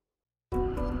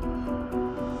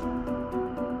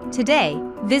 Today,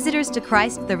 visitors to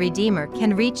Christ the Redeemer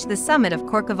can reach the summit of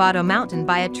Corcovado Mountain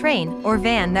by a train or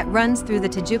van that runs through the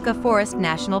Tijuca Forest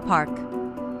National Park.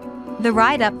 The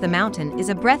ride up the mountain is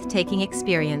a breathtaking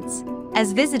experience,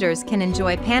 as visitors can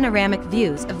enjoy panoramic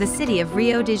views of the city of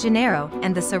Rio de Janeiro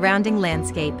and the surrounding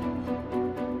landscape.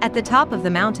 At the top of the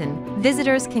mountain,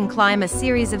 visitors can climb a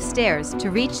series of stairs to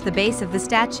reach the base of the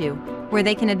statue, where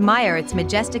they can admire its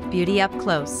majestic beauty up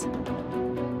close.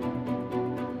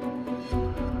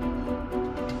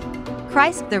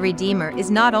 Christ the Redeemer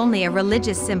is not only a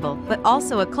religious symbol but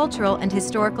also a cultural and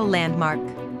historical landmark.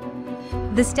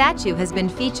 The statue has been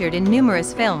featured in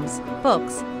numerous films,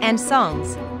 books, and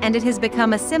songs, and it has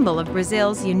become a symbol of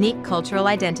Brazil's unique cultural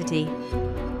identity.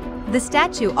 The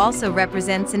statue also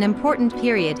represents an important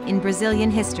period in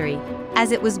Brazilian history,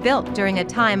 as it was built during a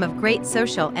time of great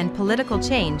social and political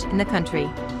change in the country.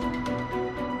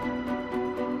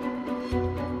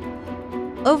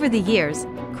 Over the years,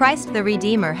 Christ the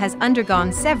Redeemer has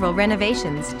undergone several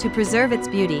renovations to preserve its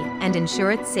beauty and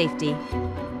ensure its safety.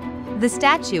 The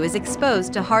statue is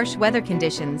exposed to harsh weather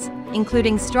conditions,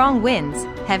 including strong winds,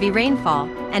 heavy rainfall,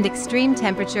 and extreme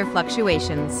temperature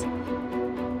fluctuations.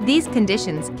 These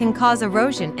conditions can cause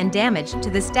erosion and damage to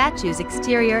the statue's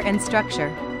exterior and structure.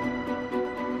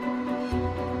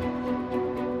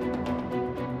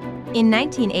 In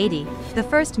 1980, the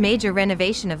first major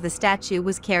renovation of the statue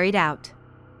was carried out.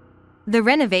 The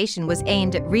renovation was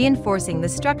aimed at reinforcing the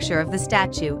structure of the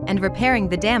statue and repairing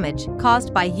the damage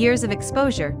caused by years of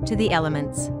exposure to the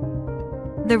elements.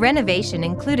 The renovation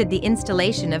included the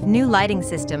installation of new lighting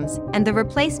systems and the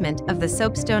replacement of the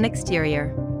soapstone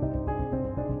exterior.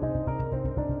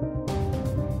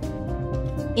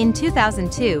 In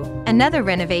 2002, another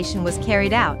renovation was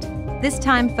carried out, this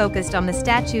time focused on the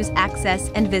statue's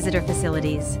access and visitor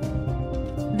facilities.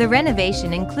 The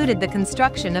renovation included the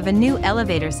construction of a new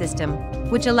elevator system,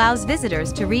 which allows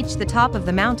visitors to reach the top of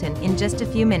the mountain in just a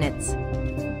few minutes.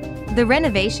 The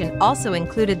renovation also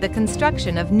included the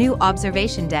construction of new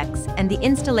observation decks and the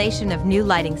installation of new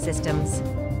lighting systems.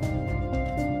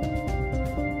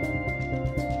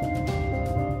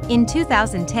 In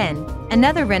 2010,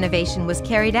 another renovation was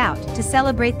carried out to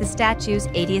celebrate the statue's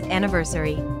 80th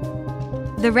anniversary.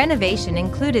 The renovation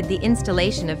included the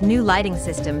installation of new lighting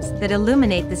systems that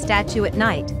illuminate the statue at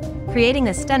night, creating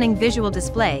a stunning visual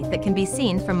display that can be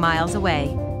seen from miles away.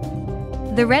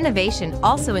 The renovation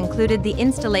also included the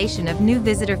installation of new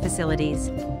visitor facilities,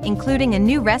 including a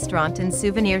new restaurant and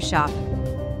souvenir shop.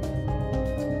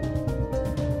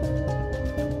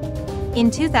 In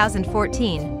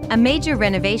 2014, a major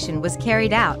renovation was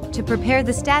carried out to prepare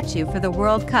the statue for the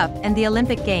World Cup and the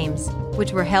Olympic Games,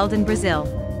 which were held in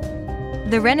Brazil.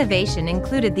 The renovation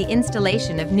included the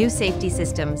installation of new safety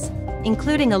systems,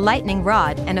 including a lightning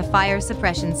rod and a fire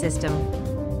suppression system.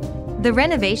 The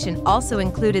renovation also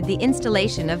included the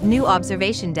installation of new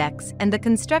observation decks and the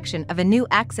construction of a new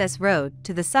access road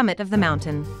to the summit of the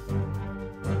mountain.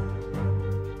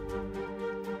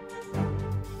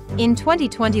 In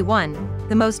 2021,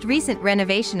 the most recent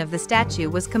renovation of the statue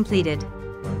was completed.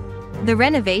 The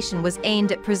renovation was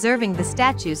aimed at preserving the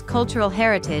statue's cultural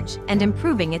heritage and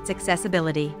improving its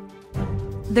accessibility.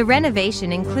 The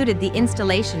renovation included the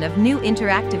installation of new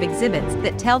interactive exhibits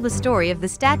that tell the story of the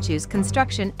statue's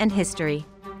construction and history.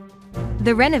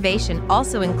 The renovation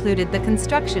also included the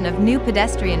construction of new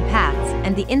pedestrian paths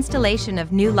and the installation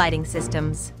of new lighting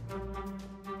systems.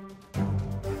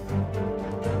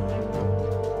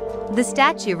 The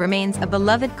statue remains a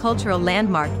beloved cultural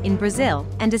landmark in Brazil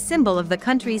and a symbol of the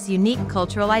country's unique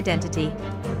cultural identity.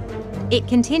 It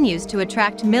continues to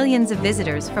attract millions of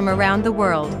visitors from around the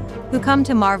world, who come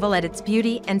to marvel at its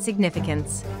beauty and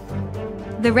significance.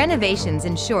 The renovations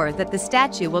ensure that the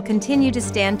statue will continue to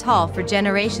stand tall for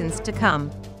generations to come,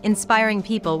 inspiring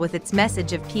people with its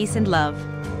message of peace and love.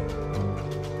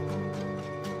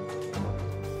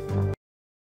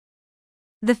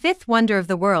 The fifth wonder of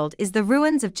the world is the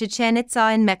ruins of Chichén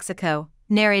Itzá in Mexico,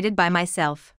 narrated by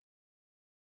myself.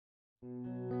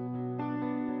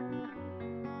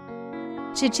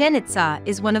 Chichén Itzá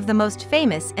is one of the most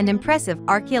famous and impressive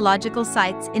archaeological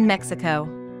sites in Mexico.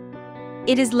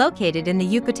 It is located in the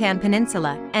Yucatan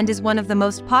Peninsula and is one of the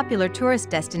most popular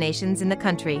tourist destinations in the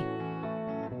country.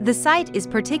 The site is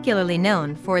particularly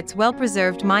known for its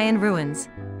well-preserved Mayan ruins,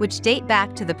 which date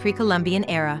back to the pre-Columbian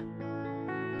era.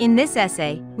 In this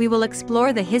essay, we will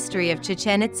explore the history of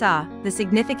Chichén Itzá, the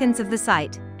significance of the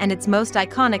site, and its most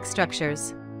iconic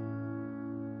structures.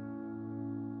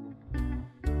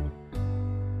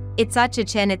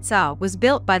 Chichén Itzá was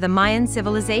built by the Mayan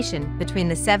civilization between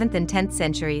the 7th and 10th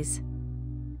centuries.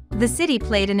 The city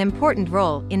played an important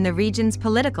role in the region's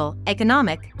political,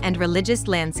 economic, and religious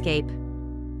landscape.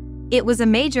 It was a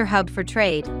major hub for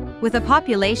trade, with a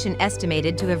population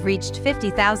estimated to have reached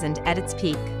 50,000 at its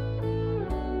peak.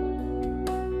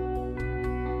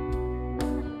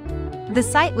 The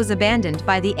site was abandoned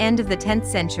by the end of the 10th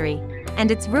century,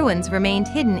 and its ruins remained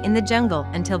hidden in the jungle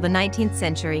until the 19th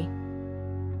century.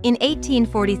 In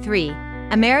 1843,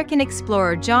 American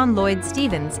explorer John Lloyd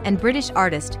Stephens and British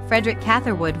artist Frederick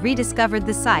Catherwood rediscovered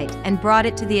the site and brought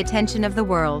it to the attention of the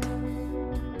world.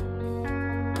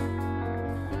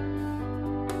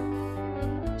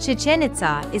 Chichén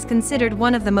Itzá is considered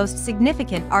one of the most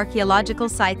significant archaeological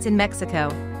sites in Mexico,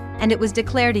 and it was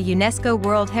declared a UNESCO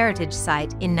World Heritage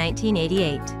Site in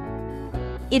 1988.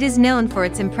 It is known for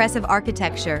its impressive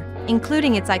architecture,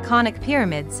 including its iconic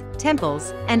pyramids,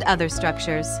 temples, and other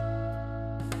structures.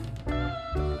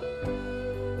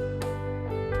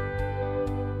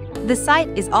 The site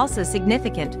is also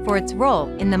significant for its role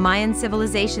in the Mayan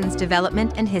civilization's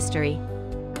development and history.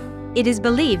 It is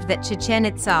believed that Chichén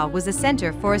Itzá was a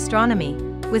center for astronomy,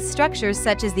 with structures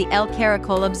such as the El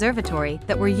Caracol observatory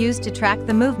that were used to track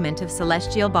the movement of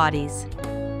celestial bodies.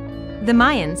 The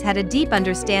Mayans had a deep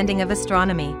understanding of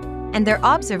astronomy, and their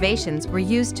observations were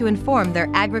used to inform their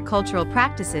agricultural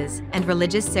practices and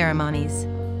religious ceremonies.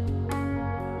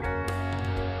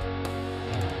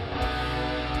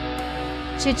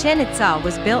 Chichén Itzá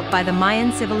was built by the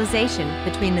Mayan civilization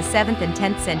between the 7th and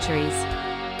 10th centuries.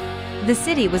 The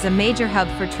city was a major hub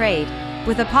for trade,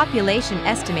 with a population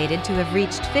estimated to have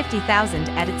reached 50,000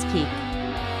 at its peak.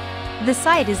 The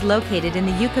site is located in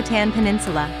the Yucatan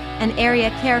Peninsula, an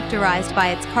area characterized by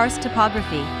its karst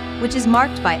topography, which is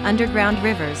marked by underground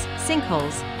rivers,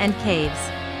 sinkholes, and caves.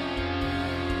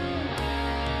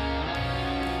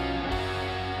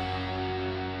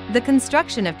 The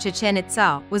construction of Chichén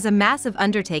Itzá was a massive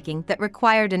undertaking that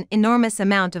required an enormous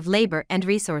amount of labor and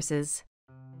resources.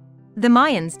 The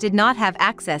Mayans did not have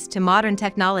access to modern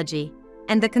technology,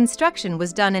 and the construction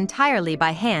was done entirely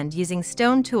by hand using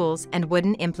stone tools and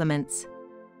wooden implements.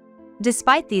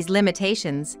 Despite these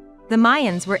limitations, the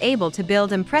Mayans were able to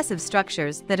build impressive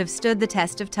structures that have stood the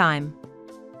test of time.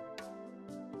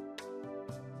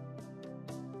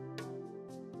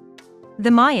 The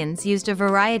Mayans used a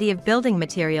variety of building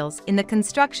materials in the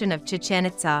construction of Chichén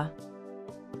Itzá.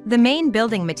 The main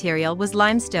building material was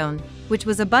limestone, which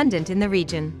was abundant in the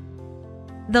region.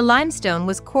 The limestone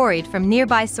was quarried from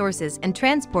nearby sources and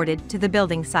transported to the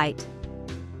building site.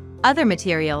 Other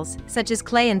materials, such as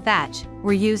clay and thatch,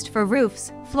 were used for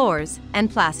roofs, floors, and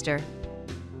plaster.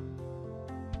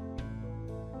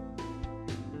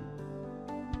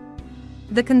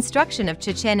 The construction of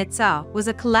Chichén Itzá was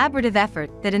a collaborative effort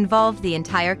that involved the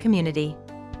entire community.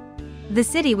 The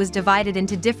city was divided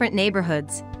into different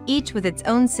neighborhoods, each with its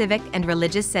own civic and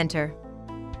religious center.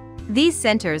 These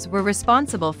centers were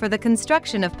responsible for the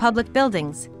construction of public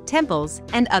buildings, temples,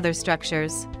 and other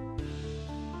structures.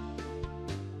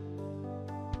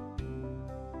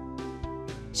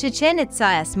 Chichén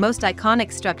Itzá's most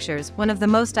iconic structures. One of the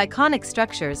most iconic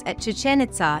structures at Chichén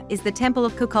Itzá is the Temple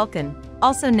of Kukulcan,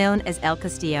 also known as El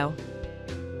Castillo.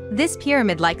 This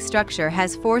pyramid-like structure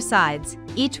has 4 sides,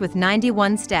 each with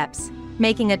 91 steps,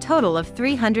 making a total of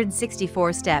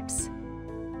 364 steps.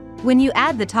 When you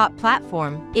add the top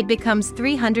platform, it becomes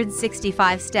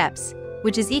 365 steps,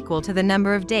 which is equal to the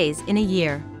number of days in a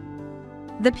year.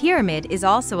 The pyramid is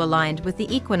also aligned with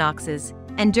the equinoxes,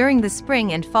 and during the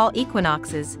spring and fall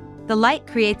equinoxes, the light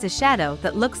creates a shadow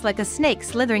that looks like a snake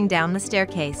slithering down the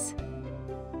staircase.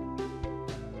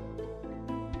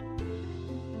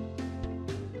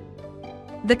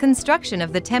 The construction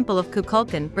of the Temple of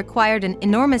Kukulcan required an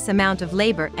enormous amount of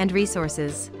labor and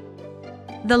resources.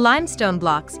 The limestone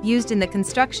blocks used in the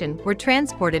construction were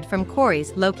transported from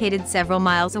quarries located several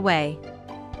miles away.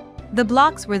 The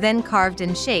blocks were then carved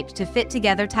and shaped to fit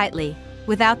together tightly,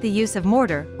 without the use of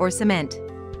mortar or cement.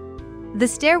 The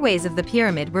stairways of the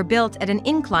pyramid were built at an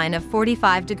incline of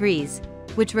 45 degrees,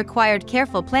 which required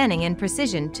careful planning and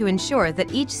precision to ensure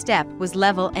that each step was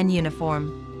level and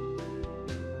uniform.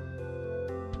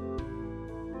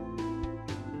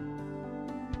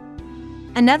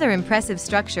 Another impressive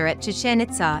structure at Chichén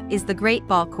Itzá is the Great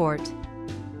Ball Court.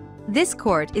 This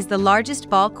court is the largest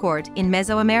ball court in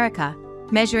Mesoamerica,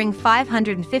 measuring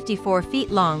 554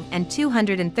 feet long and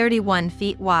 231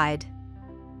 feet wide.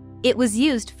 It was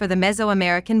used for the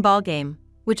Mesoamerican ballgame,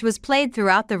 which was played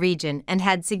throughout the region and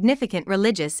had significant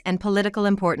religious and political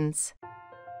importance.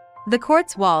 The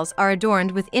court's walls are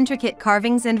adorned with intricate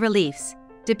carvings and reliefs,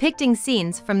 depicting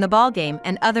scenes from the ballgame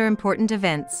and other important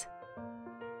events.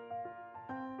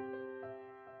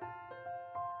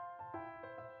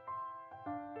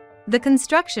 The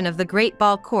construction of the Great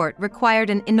Ball Court required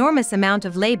an enormous amount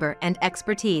of labor and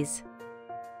expertise.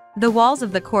 The walls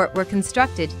of the court were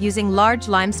constructed using large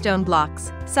limestone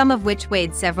blocks, some of which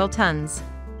weighed several tons.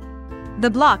 The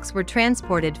blocks were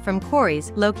transported from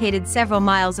quarries located several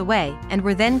miles away and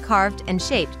were then carved and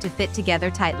shaped to fit together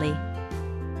tightly.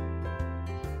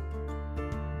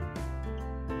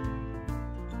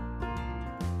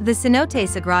 The Cenote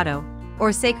Sagrado,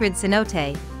 or Sacred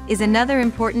Cenote, is another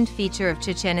important feature of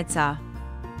Chichén Itzá.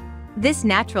 This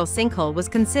natural sinkhole was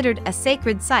considered a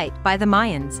sacred site by the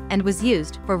Mayans and was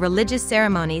used for religious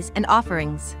ceremonies and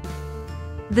offerings.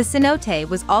 The cenote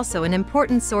was also an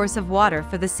important source of water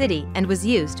for the city and was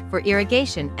used for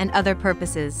irrigation and other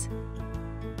purposes.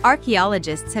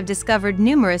 Archaeologists have discovered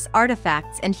numerous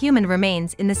artifacts and human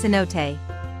remains in the cenote,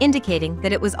 indicating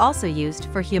that it was also used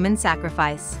for human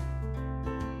sacrifice.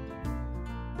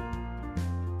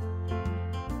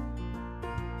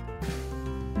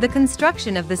 The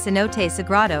construction of the Cenote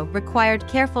Sagrado required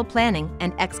careful planning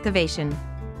and excavation.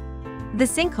 The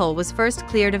sinkhole was first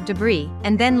cleared of debris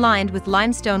and then lined with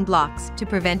limestone blocks to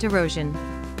prevent erosion.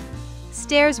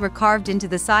 Stairs were carved into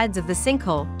the sides of the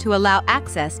sinkhole to allow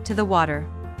access to the water.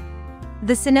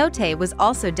 The cenote was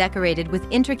also decorated with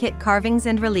intricate carvings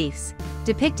and reliefs,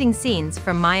 depicting scenes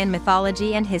from Mayan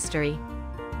mythology and history.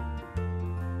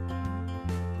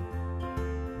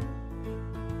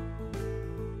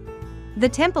 The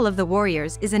Temple of the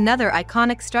Warriors is another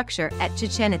iconic structure at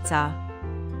Chichén Itzá.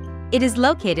 It is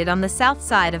located on the south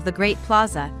side of the Great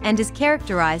Plaza and is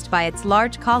characterized by its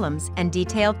large columns and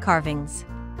detailed carvings.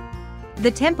 The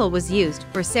temple was used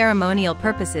for ceremonial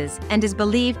purposes and is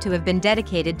believed to have been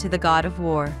dedicated to the god of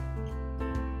war.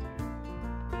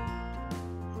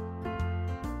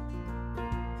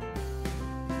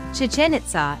 Chichén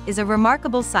Itzá is a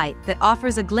remarkable site that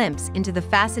offers a glimpse into the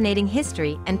fascinating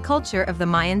history and culture of the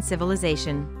Mayan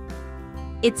civilization.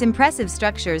 Its impressive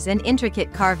structures and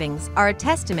intricate carvings are a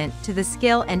testament to the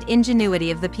skill and ingenuity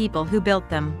of the people who built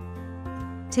them.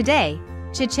 Today,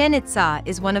 Chichén Itzá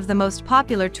is one of the most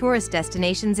popular tourist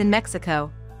destinations in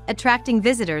Mexico, attracting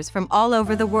visitors from all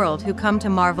over the world who come to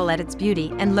marvel at its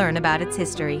beauty and learn about its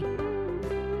history.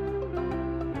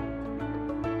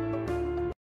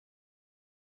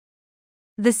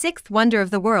 The sixth wonder of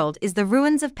the world is the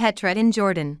ruins of Petra in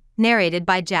Jordan, narrated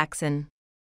by Jackson.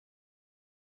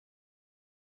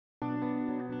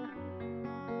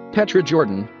 Petra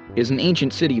Jordan is an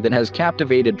ancient city that has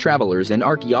captivated travelers and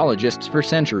archaeologists for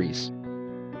centuries.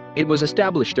 It was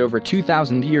established over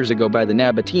 2,000 years ago by the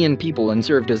Nabatean people and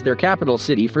served as their capital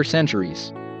city for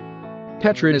centuries.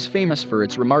 Petra is famous for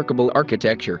its remarkable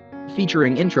architecture,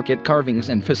 featuring intricate carvings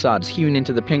and facades hewn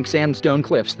into the pink sandstone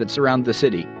cliffs that surround the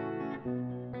city.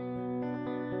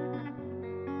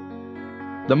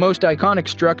 The most iconic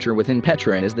structure within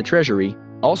Petra is the Treasury,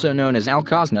 also known as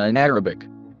Al-Khazneh in Arabic.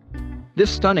 This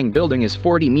stunning building is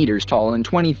 40 meters tall and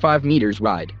 25 meters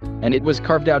wide, and it was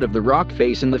carved out of the rock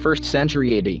face in the 1st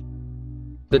century AD.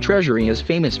 The Treasury is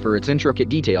famous for its intricate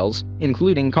details,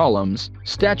 including columns,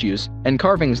 statues, and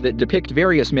carvings that depict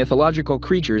various mythological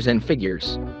creatures and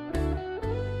figures.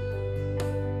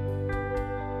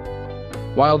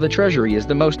 While the Treasury is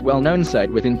the most well-known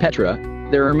site within Petra,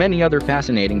 there are many other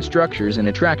fascinating structures and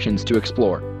attractions to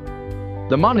explore.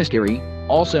 The monastery,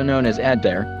 also known as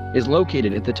Adder, is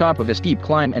located at the top of a steep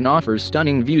climb and offers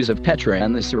stunning views of Petra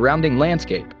and the surrounding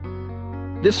landscape.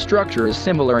 This structure is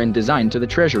similar in design to the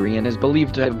Treasury and is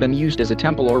believed to have been used as a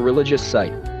temple or religious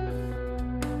site.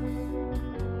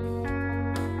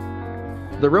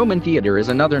 The Roman Theater is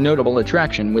another notable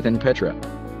attraction within Petra.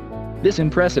 This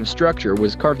impressive structure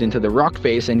was carved into the rock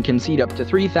face and can seat up to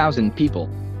 3,000 people.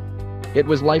 It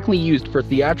was likely used for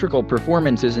theatrical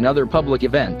performances and other public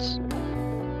events.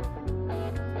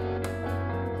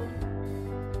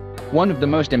 One of the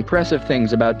most impressive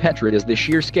things about Petra is the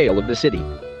sheer scale of the city.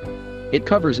 It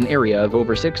covers an area of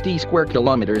over 60 square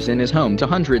kilometers and is home to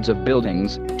hundreds of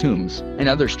buildings, tombs, and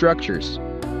other structures.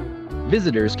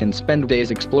 Visitors can spend days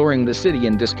exploring the city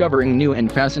and discovering new and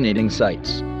fascinating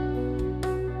sights.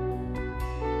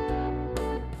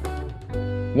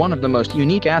 One of the most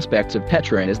unique aspects of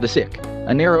Petra is the Siq,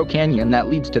 a narrow canyon that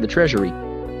leads to the Treasury.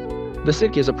 The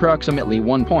Siq is approximately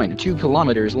 1.2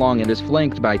 kilometers long and is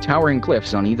flanked by towering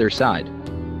cliffs on either side.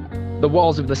 The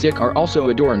walls of the Sikh are also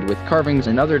adorned with carvings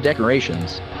and other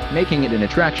decorations, making it an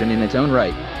attraction in its own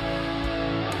right.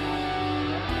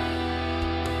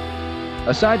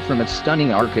 Aside from its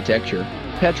stunning architecture,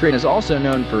 Petra is also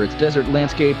known for its desert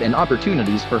landscape and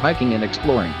opportunities for hiking and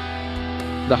exploring.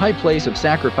 The High Place of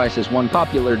Sacrifice is one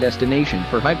popular destination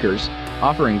for hikers,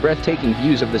 offering breathtaking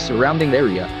views of the surrounding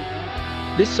area.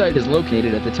 This site is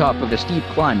located at the top of a steep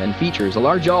climb and features a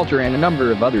large altar and a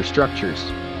number of other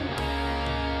structures.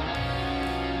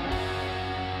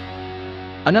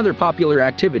 Another popular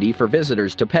activity for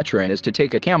visitors to Petra is to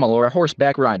take a camel or a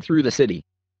horseback ride through the city.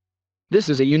 This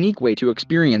is a unique way to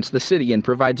experience the city and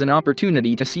provides an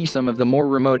opportunity to see some of the more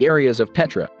remote areas of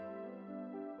Petra.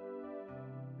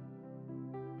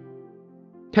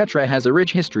 Petra has a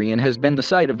rich history and has been the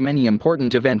site of many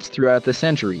important events throughout the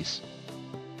centuries.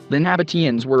 The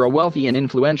Nabateans were a wealthy and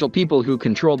influential people who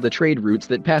controlled the trade routes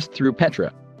that passed through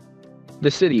Petra.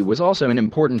 The city was also an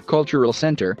important cultural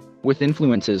center, with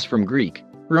influences from Greek,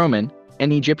 Roman,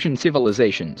 and Egyptian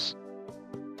civilizations.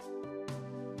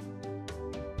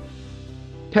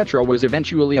 Petra was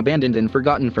eventually abandoned and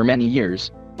forgotten for many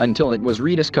years, until it was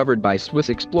rediscovered by Swiss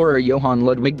explorer Johann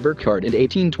Ludwig Burckhardt in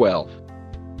 1812.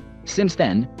 Since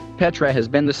then, Petra has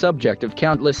been the subject of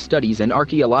countless studies and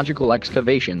archaeological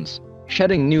excavations,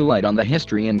 shedding new light on the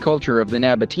history and culture of the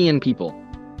Nabatean people.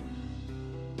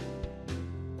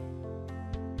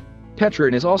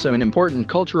 Petra is also an important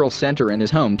cultural center and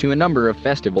is home to a number of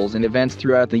festivals and events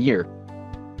throughout the year.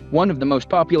 One of the most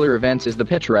popular events is the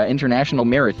Petra International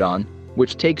Marathon,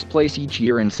 which takes place each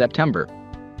year in September.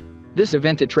 This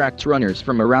event attracts runners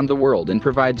from around the world and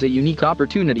provides a unique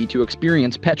opportunity to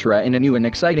experience Petra in a new and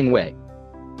exciting way.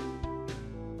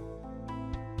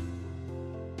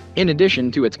 In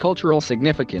addition to its cultural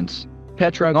significance,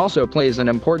 Petra also plays an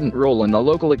important role in the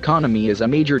local economy as a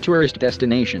major tourist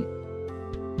destination.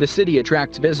 The city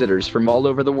attracts visitors from all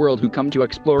over the world who come to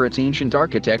explore its ancient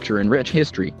architecture and rich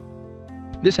history.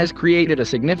 This has created a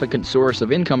significant source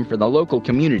of income for the local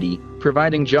community,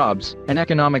 providing jobs and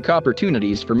economic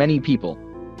opportunities for many people.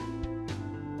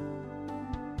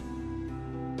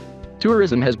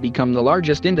 Tourism has become the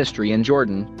largest industry in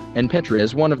Jordan, and Petra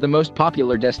is one of the most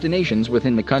popular destinations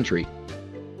within the country.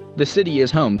 The city is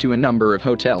home to a number of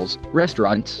hotels,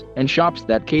 restaurants, and shops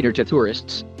that cater to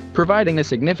tourists, providing a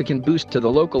significant boost to the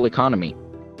local economy.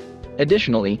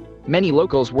 Additionally, many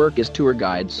locals work as tour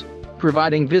guides,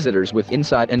 providing visitors with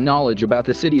insight and knowledge about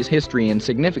the city's history and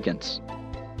significance.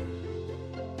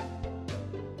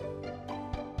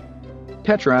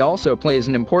 Petra also plays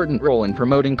an important role in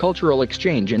promoting cultural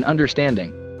exchange and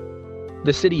understanding.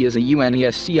 The city is a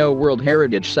UNESCO World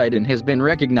Heritage Site and has been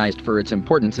recognized for its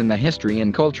importance in the history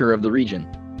and culture of the region.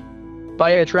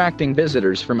 By attracting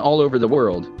visitors from all over the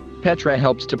world, Petra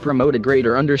helps to promote a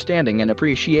greater understanding and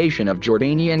appreciation of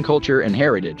Jordanian culture and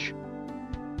heritage.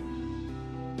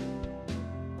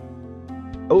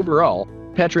 Overall,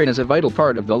 Petra is a vital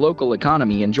part of the local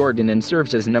economy in Jordan and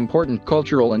serves as an important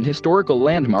cultural and historical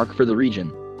landmark for the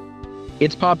region.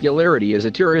 Its popularity as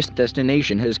a tourist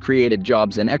destination has created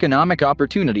jobs and economic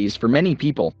opportunities for many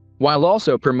people, while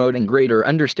also promoting greater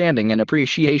understanding and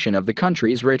appreciation of the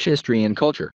country's rich history and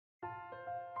culture.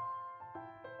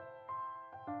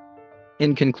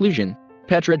 In conclusion,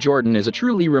 Petra Jordan is a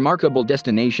truly remarkable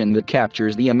destination that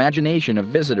captures the imagination of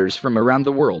visitors from around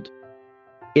the world.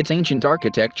 Its ancient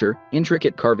architecture,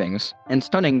 intricate carvings, and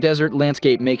stunning desert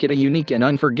landscape make it a unique and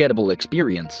unforgettable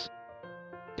experience.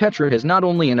 Petra is not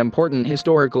only an important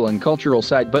historical and cultural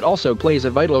site but also plays a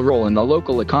vital role in the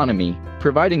local economy,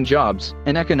 providing jobs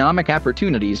and economic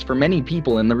opportunities for many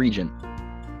people in the region.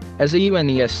 As a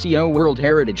UNESCO World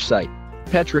Heritage Site,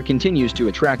 Petra continues to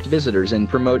attract visitors and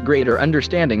promote greater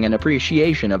understanding and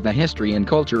appreciation of the history and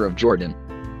culture of Jordan.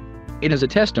 It is a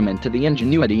testament to the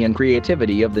ingenuity and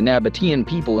creativity of the Nabatean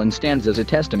people and stands as a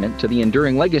testament to the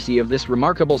enduring legacy of this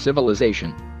remarkable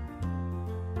civilization.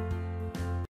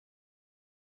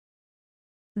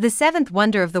 The seventh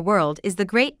wonder of the world is the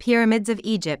Great Pyramids of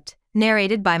Egypt,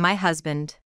 narrated by my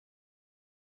husband.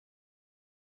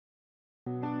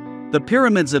 The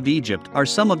Pyramids of Egypt are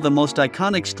some of the most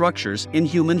iconic structures in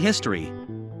human history.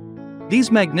 These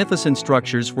magnificent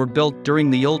structures were built during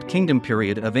the Old Kingdom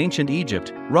period of ancient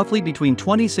Egypt, roughly between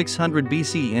 2600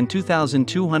 BC and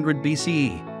 2200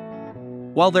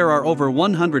 BCE. While there are over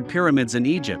 100 pyramids in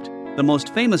Egypt, the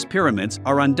most famous pyramids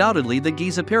are undoubtedly the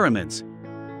Giza pyramids.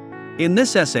 In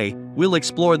this essay, we'll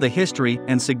explore the history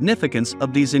and significance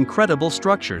of these incredible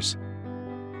structures.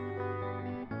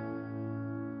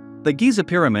 The Giza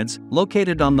pyramids,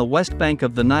 located on the west bank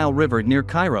of the Nile River near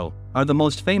Cairo, are the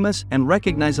most famous and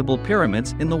recognizable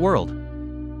pyramids in the world.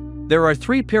 There are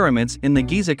 3 pyramids in the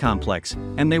Giza complex,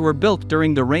 and they were built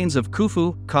during the reigns of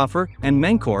Khufu, Khafre, and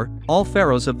Menkaure, all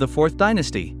pharaohs of the 4th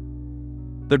dynasty.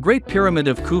 The Great Pyramid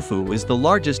of Khufu is the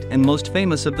largest and most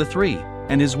famous of the 3,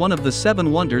 and is one of the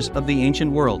 7 wonders of the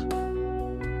ancient world.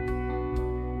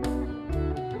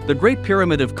 The Great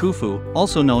Pyramid of Khufu,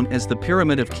 also known as the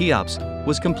Pyramid of Cheops,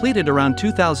 was completed around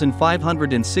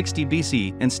 2560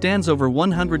 BC and stands over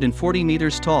 140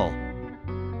 meters tall.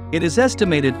 It is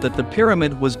estimated that the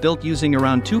pyramid was built using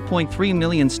around 2.3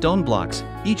 million stone blocks,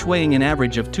 each weighing an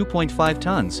average of 2.5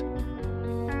 tons.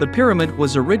 The pyramid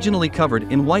was originally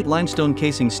covered in white limestone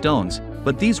casing stones,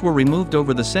 but these were removed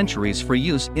over the centuries for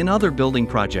use in other building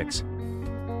projects.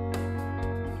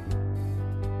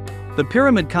 The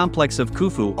pyramid complex of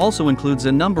Khufu also includes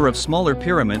a number of smaller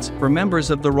pyramids for members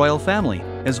of the royal family,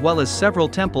 as well as several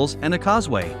temples and a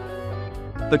causeway.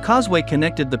 The causeway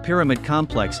connected the pyramid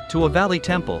complex to a valley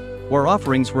temple, where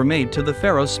offerings were made to the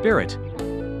pharaoh's spirit.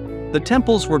 The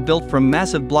temples were built from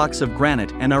massive blocks of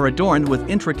granite and are adorned with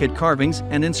intricate carvings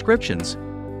and inscriptions.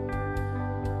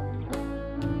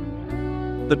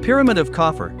 The Pyramid of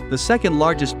Khafre, the second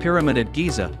largest pyramid at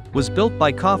Giza, was built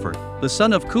by Khafre, the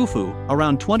son of Khufu,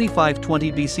 around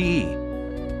 2520 BCE.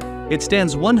 It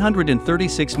stands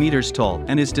 136 meters tall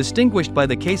and is distinguished by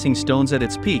the casing stones at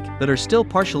its peak that are still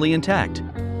partially intact.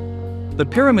 The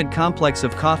pyramid complex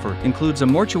of Khafre includes a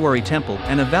mortuary temple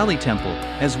and a valley temple,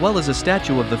 as well as a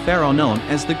statue of the pharaoh known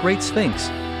as the Great Sphinx.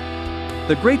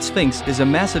 The Great Sphinx is a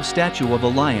massive statue of a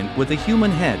lion with a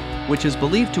human head, which is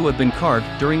believed to have been carved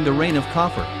during the reign of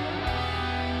Khafre.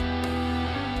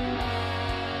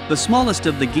 The smallest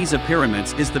of the Giza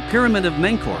pyramids is the Pyramid of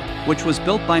Menkaure, which was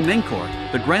built by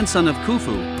Menkaure, the grandson of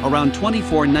Khufu, around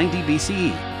 2490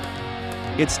 BCE.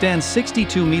 It stands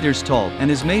 62 meters tall and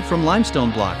is made from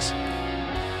limestone blocks.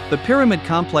 The pyramid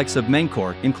complex of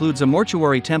Menkaure includes a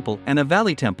mortuary temple and a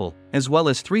valley temple, as well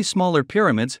as 3 smaller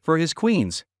pyramids for his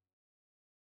queens.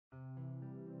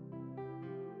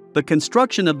 The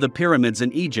construction of the pyramids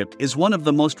in Egypt is one of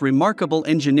the most remarkable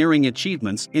engineering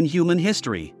achievements in human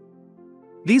history.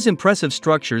 These impressive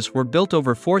structures were built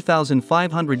over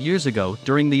 4,500 years ago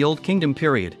during the Old Kingdom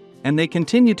period, and they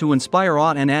continue to inspire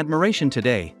awe and admiration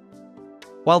today.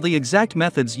 While the exact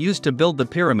methods used to build the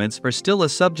pyramids are still a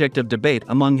subject of debate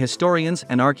among historians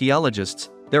and archaeologists,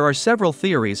 there are several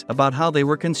theories about how they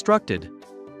were constructed.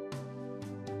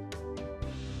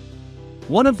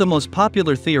 One of the most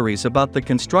popular theories about the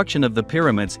construction of the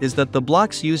pyramids is that the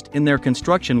blocks used in their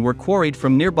construction were quarried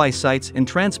from nearby sites and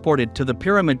transported to the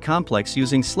pyramid complex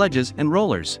using sledges and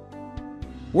rollers.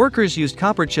 Workers used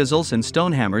copper chisels and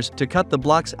stone hammers to cut the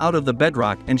blocks out of the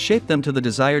bedrock and shape them to the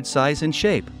desired size and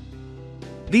shape.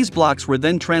 These blocks were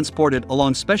then transported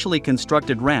along specially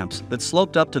constructed ramps that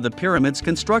sloped up to the pyramid's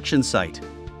construction site.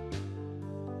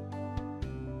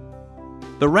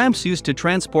 The ramps used to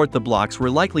transport the blocks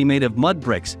were likely made of mud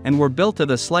bricks and were built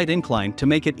at a slight incline to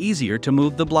make it easier to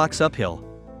move the blocks uphill.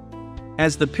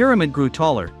 As the pyramid grew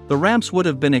taller, the ramps would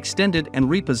have been extended and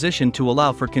repositioned to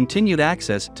allow for continued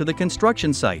access to the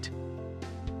construction site.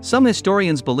 Some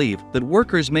historians believe that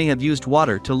workers may have used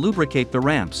water to lubricate the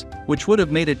ramps, which would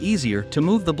have made it easier to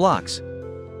move the blocks.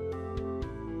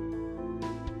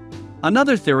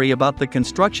 Another theory about the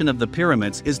construction of the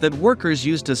pyramids is that workers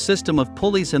used a system of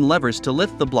pulleys and levers to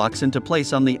lift the blocks into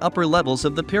place on the upper levels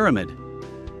of the pyramid.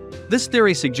 This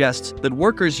theory suggests that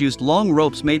workers used long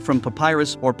ropes made from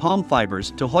papyrus or palm fibers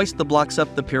to hoist the blocks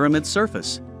up the pyramid's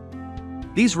surface.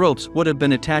 These ropes would have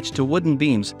been attached to wooden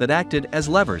beams that acted as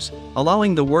levers,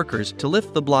 allowing the workers to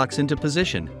lift the blocks into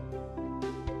position.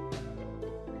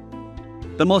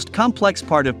 The most complex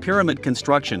part of pyramid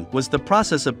construction was the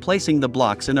process of placing the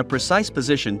blocks in a precise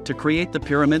position to create the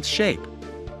pyramid's shape.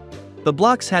 The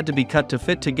blocks had to be cut to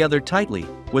fit together tightly,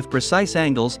 with precise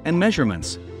angles and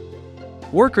measurements.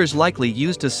 Workers likely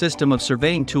used a system of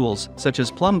surveying tools, such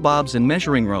as plumb bobs and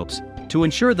measuring ropes, to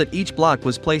ensure that each block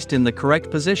was placed in the correct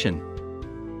position.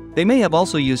 They may have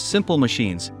also used simple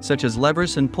machines, such as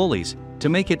levers and pulleys, to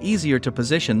make it easier to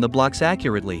position the blocks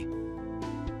accurately.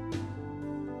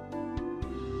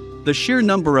 The sheer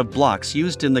number of blocks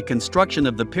used in the construction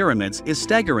of the pyramids is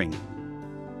staggering.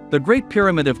 The Great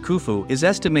Pyramid of Khufu is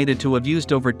estimated to have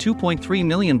used over 2.3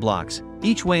 million blocks,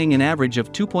 each weighing an average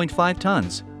of 2.5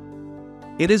 tons.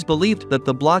 It is believed that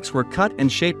the blocks were cut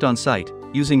and shaped on site,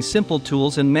 using simple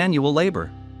tools and manual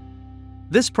labor.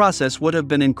 This process would have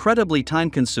been incredibly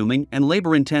time-consuming and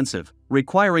labor-intensive,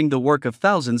 requiring the work of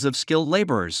thousands of skilled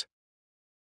laborers.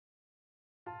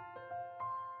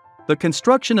 The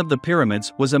construction of the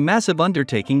pyramids was a massive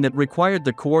undertaking that required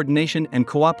the coordination and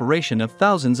cooperation of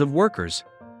thousands of workers.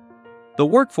 The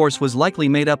workforce was likely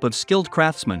made up of skilled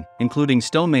craftsmen, including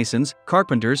stonemasons,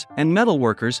 carpenters, and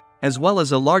metalworkers, as well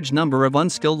as a large number of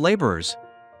unskilled laborers.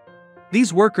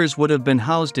 These workers would have been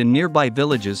housed in nearby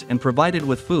villages and provided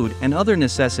with food and other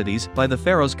necessities by the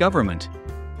pharaoh's government.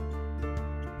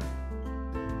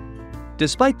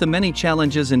 Despite the many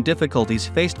challenges and difficulties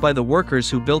faced by the workers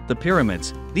who built the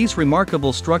pyramids, these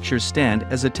remarkable structures stand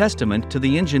as a testament to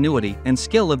the ingenuity and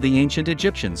skill of the ancient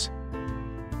Egyptians.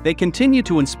 They continue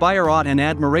to inspire awe and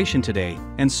admiration today,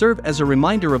 and serve as a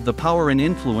reminder of the power and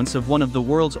influence of one of the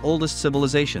world's oldest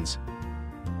civilizations.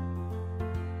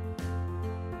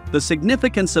 The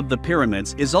significance of the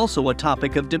pyramids is also a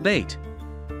topic of debate.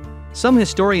 Some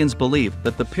historians believe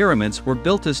that the pyramids were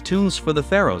built as tombs for the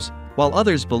pharaohs, while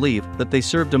others believe that they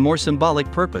served a more symbolic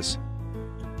purpose.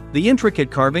 The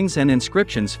intricate carvings and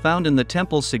inscriptions found in the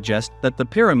temples suggest that the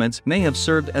pyramids may have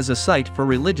served as a site for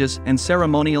religious and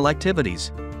ceremonial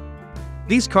activities.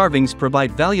 These carvings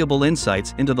provide valuable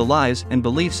insights into the lives and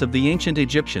beliefs of the ancient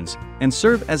Egyptians, and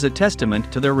serve as a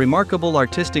testament to their remarkable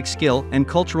artistic skill and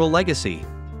cultural legacy.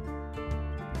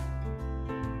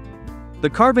 The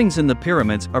carvings in the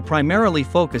pyramids are primarily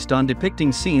focused on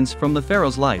depicting scenes from the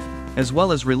pharaoh's life, as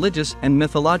well as religious and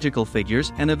mythological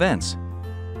figures and events.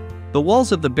 The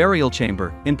walls of the burial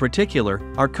chamber, in particular,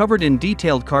 are covered in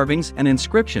detailed carvings and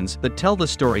inscriptions that tell the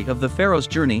story of the pharaoh's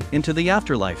journey into the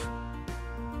afterlife.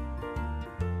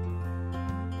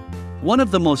 One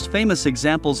of the most famous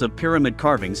examples of pyramid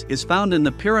carvings is found in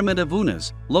the Pyramid of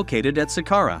Unas, located at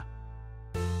Saqqara.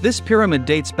 This pyramid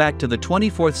dates back to the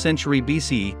 24th century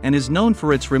BCE and is known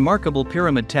for its remarkable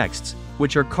pyramid texts,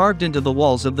 which are carved into the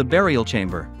walls of the burial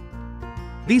chamber.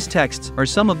 These texts are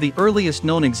some of the earliest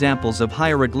known examples of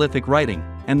hieroglyphic writing,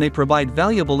 and they provide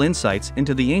valuable insights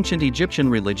into the ancient Egyptian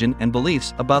religion and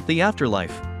beliefs about the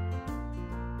afterlife.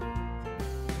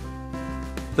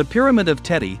 The Pyramid of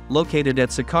Teti, located at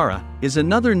Saqqara, is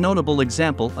another notable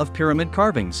example of pyramid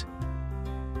carvings.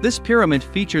 This pyramid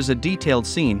features a detailed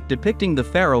scene depicting the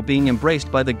pharaoh being embraced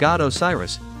by the god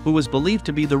Osiris, who was believed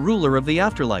to be the ruler of the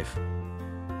afterlife.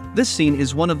 This scene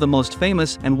is one of the most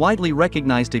famous and widely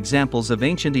recognized examples of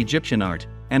ancient Egyptian art,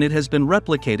 and it has been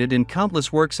replicated in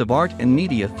countless works of art and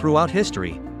media throughout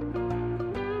history.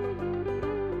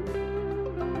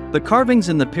 The carvings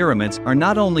in the pyramids are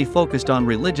not only focused on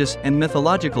religious and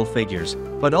mythological figures,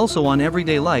 but also on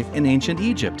everyday life in ancient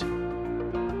Egypt.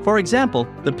 For example,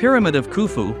 the Pyramid of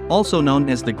Khufu, also known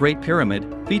as the Great Pyramid,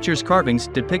 features carvings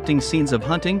depicting scenes of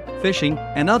hunting, fishing,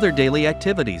 and other daily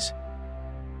activities.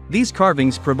 These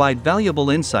carvings provide valuable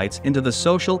insights into the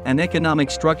social and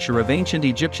economic structure of ancient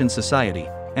Egyptian society,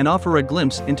 and offer a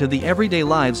glimpse into the everyday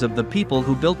lives of the people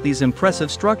who built these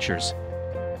impressive structures.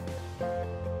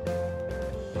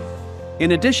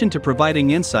 In addition to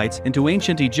providing insights into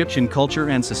ancient Egyptian culture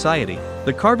and society,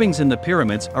 the carvings in the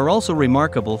pyramids are also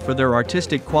remarkable for their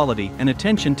artistic quality and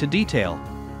attention to detail.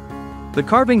 The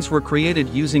carvings were created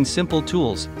using simple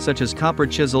tools, such as copper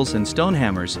chisels and stone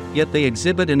hammers, yet they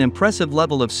exhibit an impressive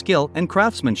level of skill and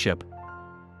craftsmanship.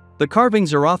 The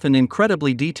carvings are often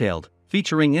incredibly detailed,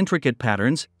 featuring intricate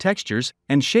patterns, textures,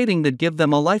 and shading that give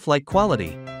them a lifelike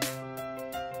quality.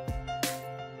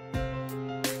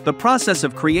 The process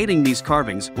of creating these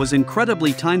carvings was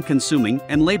incredibly time-consuming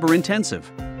and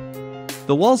labor-intensive.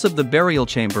 The walls of the burial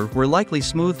chamber were likely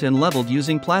smoothed and leveled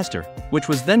using plaster, which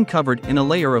was then covered in a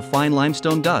layer of fine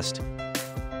limestone dust.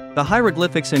 The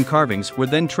hieroglyphics and carvings were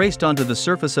then traced onto the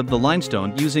surface of the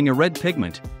limestone using a red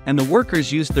pigment, and the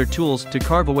workers used their tools to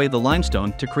carve away the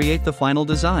limestone to create the final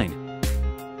design.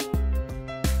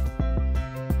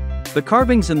 The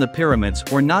carvings in the pyramids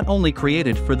were not only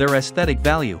created for their aesthetic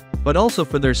value, but also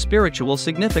for their spiritual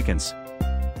significance.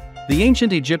 The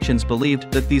ancient Egyptians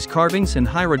believed that these carvings and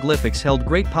hieroglyphics held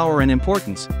great power and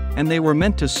importance, and they were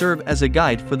meant to serve as a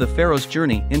guide for the pharaoh's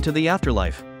journey into the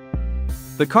afterlife.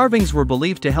 The carvings were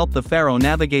believed to help the pharaoh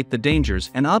navigate the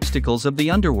dangers and obstacles of the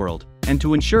underworld, and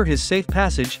to ensure his safe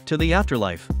passage to the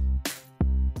afterlife.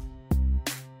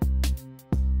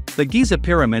 The Giza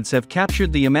pyramids have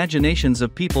captured the imaginations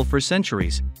of people for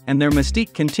centuries, and their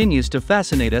mystique continues to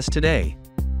fascinate us today.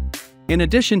 In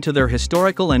addition to their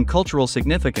historical and cultural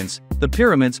significance, the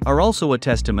pyramids are also a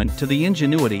testament to the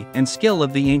ingenuity and skill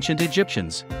of the ancient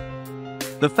Egyptians.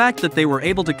 The fact that they were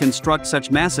able to construct such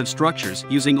massive structures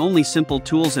using only simple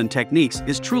tools and techniques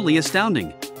is truly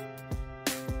astounding.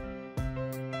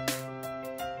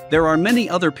 There are many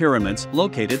other pyramids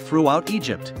located throughout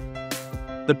Egypt.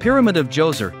 The Pyramid of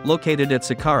Djoser, located at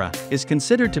Saqqara, is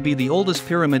considered to be the oldest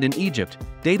pyramid in Egypt,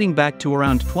 dating back to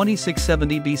around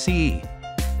 2670 BCE.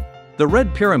 The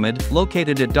Red Pyramid,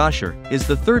 located at Dahshur, is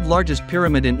the third largest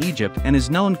pyramid in Egypt and is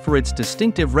known for its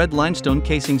distinctive red limestone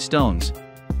casing stones.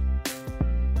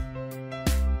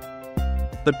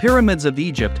 The pyramids of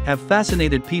Egypt have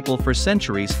fascinated people for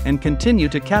centuries and continue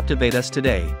to captivate us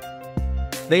today.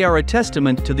 They are a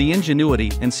testament to the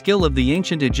ingenuity and skill of the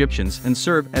ancient Egyptians and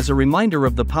serve as a reminder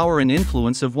of the power and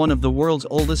influence of one of the world's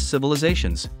oldest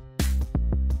civilizations.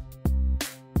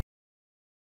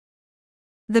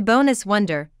 The bonus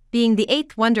wonder, being the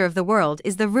eighth wonder of the world,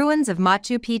 is the ruins of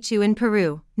Machu Picchu in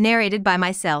Peru, narrated by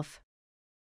myself.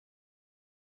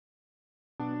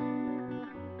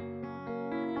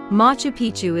 Machu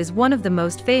Picchu is one of the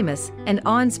most famous and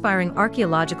awe-inspiring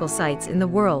archaeological sites in the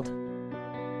world.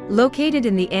 Located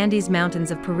in the Andes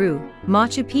Mountains of Peru,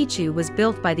 Machu Picchu was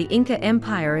built by the Inca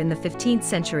Empire in the 15th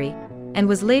century and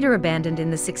was later abandoned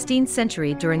in the 16th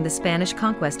century during the Spanish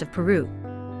conquest of Peru.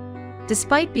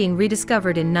 Despite being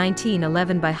rediscovered in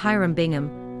 1911 by Hiram Bingham,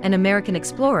 an American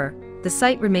explorer, the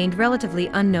site remained relatively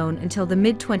unknown until the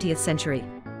mid-20th century.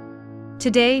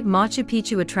 Today, Machu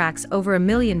Picchu attracts over 1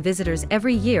 million visitors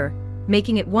every year,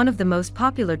 making it one of the most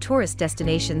popular tourist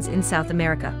destinations in South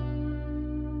America.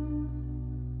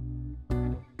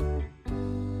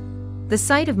 The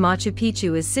site of Machu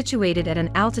Picchu is situated at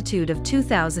an altitude of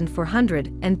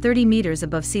 2,430 meters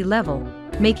above sea level,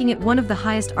 making it one of the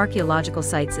highest archaeological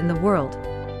sites in the world.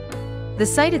 The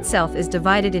site itself is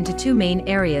divided into two main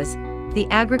areas: the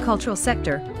agricultural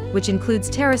sector, which includes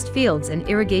terraced fields and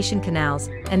irrigation canals,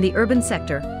 and the urban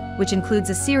sector, which includes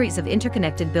a series of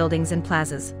interconnected buildings and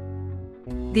plazas.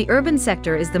 The urban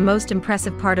sector is the most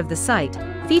impressive part of the site,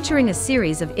 featuring a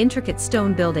series of intricate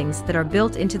stone buildings that are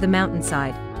built into the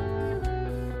mountainside.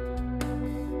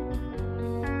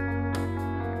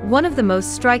 One of the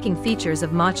most striking features of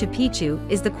Machu Picchu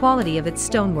is the quality of its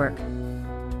stonework.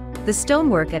 The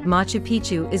stonework at Machu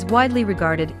Picchu is widely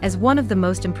regarded as one of the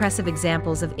most impressive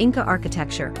examples of Inca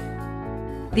architecture.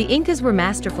 The Incas were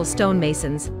masterful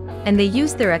stonemasons, and they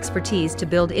used their expertise to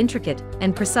build intricate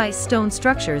and precise stone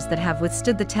structures that have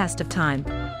withstood the test of time.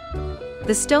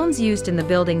 The stones used in the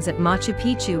buildings at Machu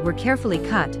Picchu were carefully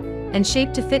cut and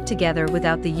shaped to fit together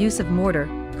without the use of mortar,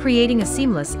 creating a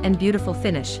seamless and beautiful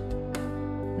finish.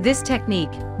 This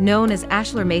technique, known as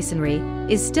ashlar masonry,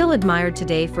 is still admired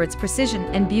today for its precision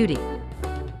and beauty.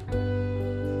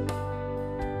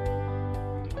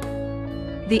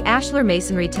 The ashlar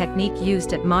masonry technique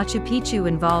used at Machu Picchu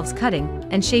involves cutting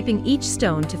and shaping each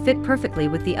stone to fit perfectly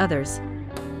with the others.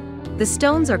 The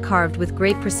stones are carved with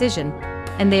great precision,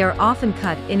 and they are often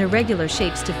cut in irregular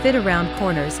shapes to fit around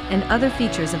corners and other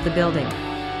features of the building.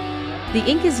 The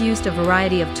Incas used a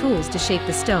variety of tools to shape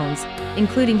the stones,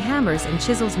 including hammers and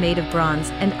chisels made of bronze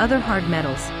and other hard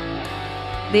metals.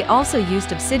 They also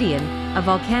used obsidian, a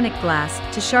volcanic glass,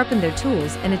 to sharpen their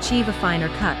tools and achieve a finer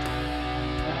cut.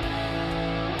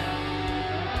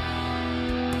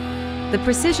 The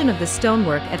precision of the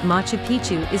stonework at Machu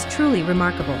Picchu is truly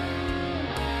remarkable.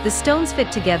 The stones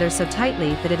fit together so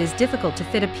tightly that it is difficult to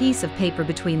fit a piece of paper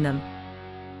between them.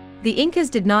 The Incas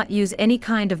did not use any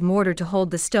kind of mortar to hold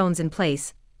the stones in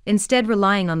place, instead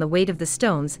relying on the weight of the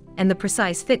stones and the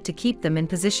precise fit to keep them in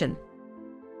position.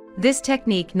 This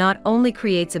technique not only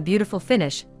creates a beautiful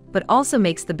finish, but also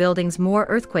makes the buildings more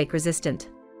earthquake resistant.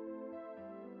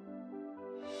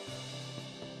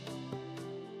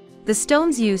 The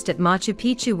stones used at Machu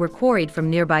Picchu were quarried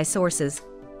from nearby sources,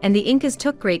 and the Incas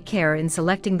took great care in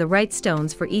selecting the right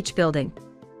stones for each building.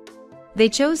 They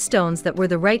chose stones that were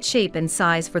the right shape and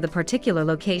size for the particular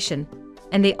location,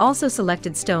 and they also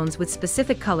selected stones with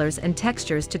specific colors and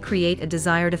textures to create a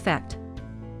desired effect.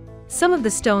 Some of the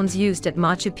stones used at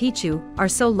Machu Picchu are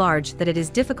so large that it is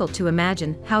difficult to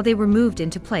imagine how they were moved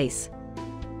into place.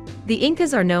 The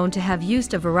Incas are known to have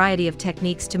used a variety of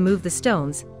techniques to move the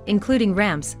stones, including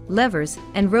ramps, levers,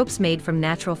 and ropes made from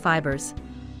natural fibers.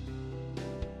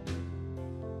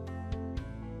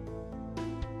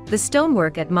 The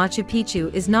stonework at Machu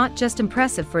Picchu is not just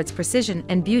impressive for its precision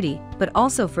and beauty, but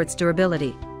also for its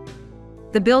durability.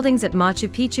 The buildings at Machu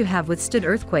Picchu have withstood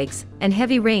earthquakes and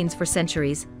heavy rains for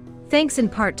centuries, thanks in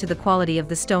part to the quality of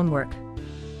the stonework.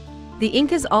 The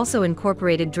Incas also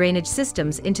incorporated drainage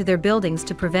systems into their buildings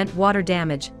to prevent water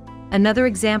damage, another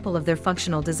example of their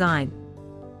functional design.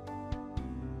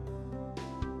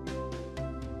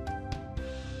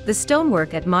 The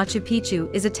stonework at Machu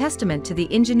Picchu is a testament to the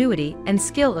ingenuity and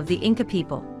skill of the Inca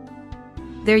people.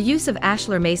 Their use of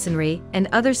ashlar masonry and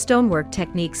other stonework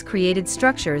techniques created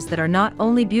structures that are not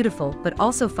only beautiful but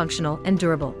also functional and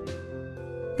durable.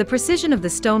 The precision of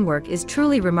the stonework is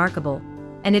truly remarkable,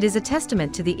 and it is a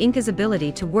testament to the Incas'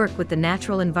 ability to work with the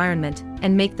natural environment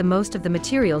and make the most of the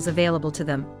materials available to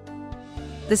them.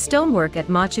 The stonework at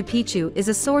Machu Picchu is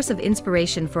a source of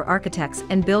inspiration for architects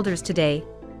and builders today,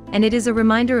 and it is a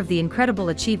reminder of the incredible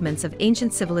achievements of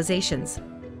ancient civilizations.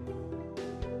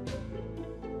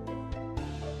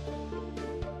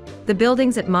 The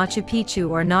buildings at Machu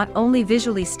Picchu are not only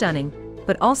visually stunning,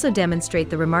 but also demonstrate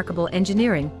the remarkable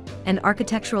engineering and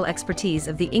architectural expertise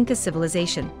of the Inca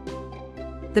civilization.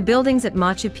 The buildings at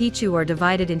Machu Picchu are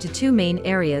divided into two main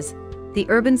areas, the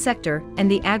urban sector and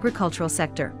the agricultural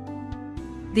sector.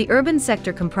 The urban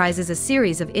sector comprises a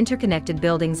series of interconnected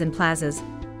buildings and plazas,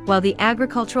 while the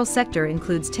agricultural sector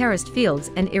includes terraced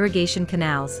fields and irrigation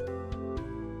canals.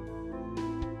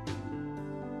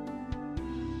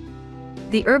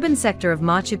 The urban sector of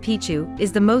Machu Picchu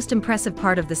is the most impressive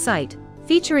part of the site,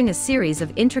 featuring a series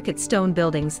of intricate stone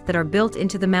buildings that are built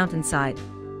into the mountainside.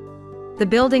 The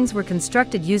buildings were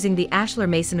constructed using the ashlar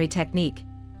masonry technique,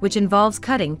 which involves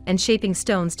cutting and shaping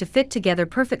stones to fit together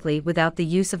perfectly without the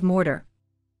use of mortar.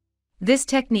 This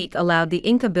technique allowed the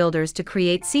Inca builders to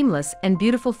create seamless and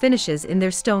beautiful finishes in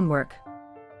their stonework.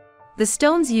 The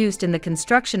stones used in the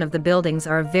construction of the buildings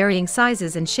are of varying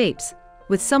sizes and shapes,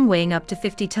 with some weighing up to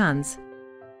 50 tons.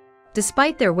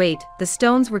 Despite their weight, the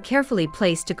stones were carefully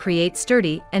placed to create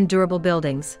sturdy and durable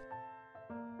buildings.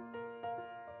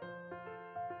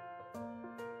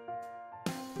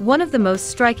 One of the most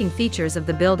striking features of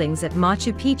the buildings at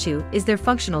Machu Picchu is their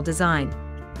functional design.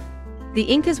 The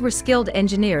Incas were skilled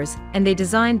engineers, and they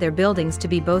designed their buildings to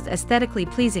be both aesthetically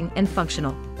pleasing and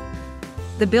functional.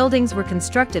 The buildings were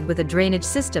constructed with a drainage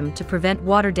system to prevent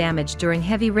water damage during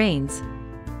heavy rains.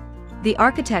 The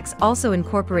architects also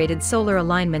incorporated solar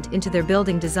alignment into their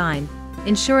building design,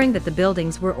 ensuring that the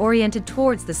buildings were oriented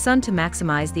towards the sun to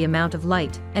maximize the amount of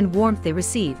light and warmth they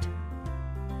received.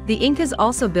 The Incas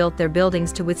also built their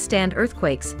buildings to withstand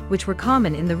earthquakes, which were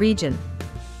common in the region.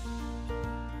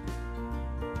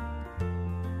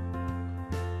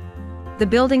 The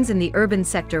buildings in the urban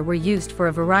sector were used for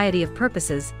a variety of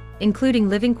purposes, including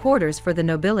living quarters for the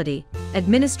nobility,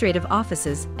 administrative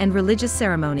offices, and religious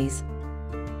ceremonies.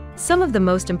 Some of the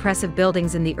most impressive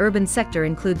buildings in the urban sector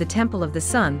include the Temple of the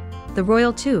Sun, the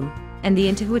Royal Tomb, and the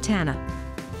Intihuatana.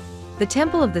 The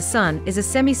Temple of the Sun is a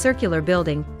semicircular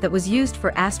building that was used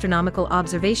for astronomical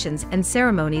observations and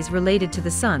ceremonies related to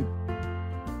the sun.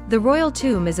 The Royal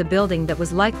Tomb is a building that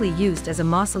was likely used as a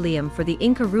mausoleum for the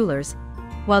Inca rulers,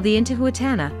 while the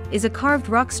Intihuatana is a carved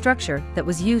rock structure that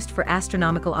was used for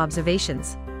astronomical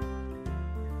observations.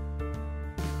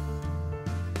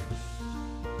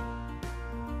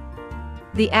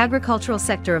 The agricultural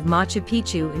sector of Machu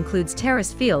Picchu includes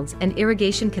terraced fields and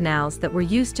irrigation canals that were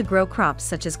used to grow crops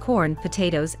such as corn,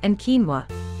 potatoes, and quinoa.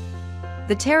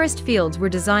 The terraced fields were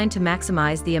designed to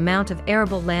maximize the amount of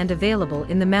arable land available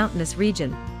in the mountainous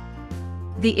region.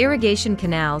 The irrigation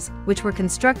canals, which were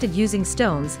constructed using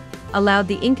stones, allowed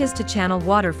the Incas to channel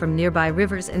water from nearby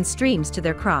rivers and streams to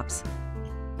their crops.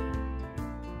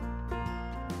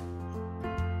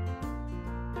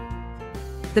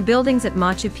 The buildings at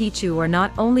Machu Picchu are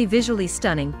not only visually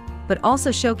stunning, but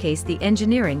also showcase the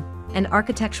engineering and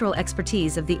architectural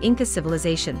expertise of the Inca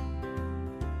civilization.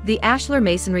 The ashlar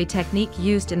masonry technique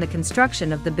used in the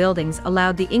construction of the buildings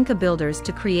allowed the Inca builders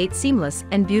to create seamless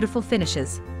and beautiful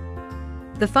finishes.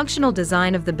 The functional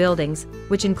design of the buildings,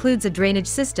 which includes a drainage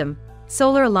system,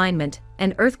 solar alignment,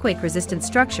 and earthquake-resistant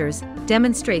structures,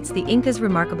 demonstrates the Incas'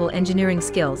 remarkable engineering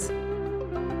skills.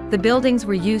 The buildings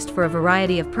were used for a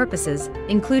variety of purposes,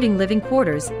 including living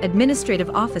quarters, administrative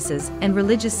offices, and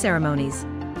religious ceremonies.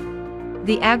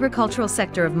 The agricultural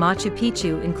sector of Machu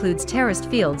Picchu includes terraced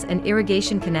fields and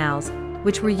irrigation canals,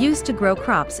 which were used to grow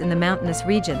crops in the mountainous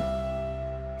region.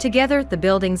 Together, the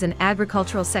buildings and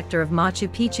agricultural sector of Machu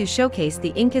Picchu showcase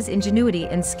the Incas' ingenuity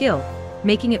and skill,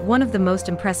 making it one of the most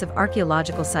impressive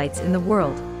archaeological sites in the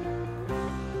world.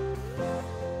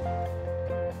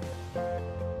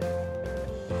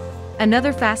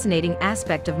 Another fascinating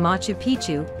aspect of Machu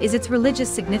Picchu is its religious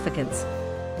significance.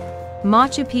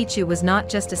 Machu Picchu was not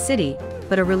just a city,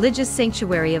 but a religious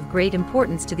sanctuary of great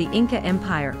importance to the Inca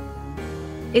Empire.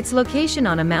 Its location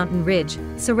on a mountain ridge,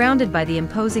 surrounded by the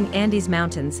imposing Andes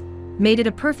Mountains, made it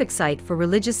a perfect site for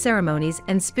religious ceremonies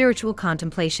and spiritual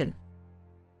contemplation.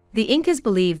 The Incas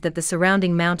believed that the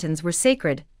surrounding mountains were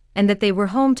sacred, and that they were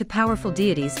home to powerful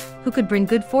deities who could bring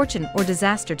good fortune or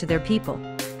disaster to their people.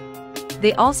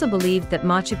 They also believed that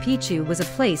Machu Picchu was a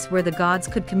place where the gods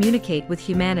could communicate with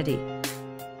humanity.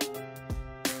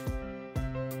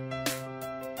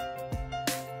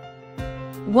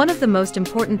 One of the most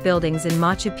important buildings in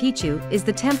Machu Picchu is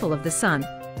the Temple of the Sun.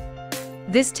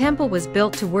 This temple was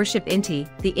built to worship Inti,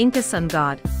 the Inca sun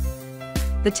god.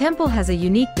 The temple has a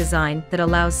unique design that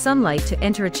allows sunlight to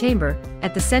enter a chamber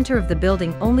at the center of the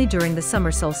building only during the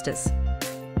summer solstice.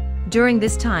 During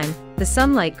this time, the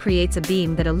sunlight creates a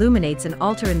beam that illuminates an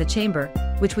altar in the chamber,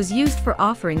 which was used for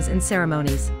offerings and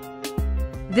ceremonies.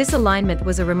 This alignment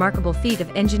was a remarkable feat of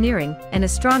engineering and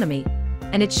astronomy,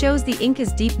 and it shows the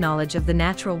Incas' deep knowledge of the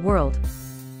natural world.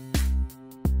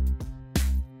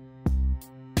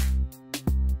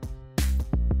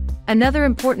 Another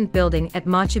important building at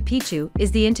Machu Picchu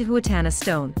is the Intihuatana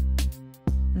stone.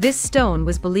 This stone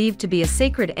was believed to be a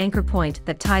sacred anchor point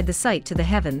that tied the site to the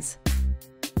heavens.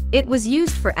 It was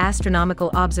used for astronomical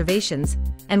observations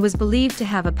and was believed to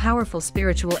have a powerful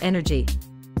spiritual energy.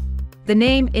 The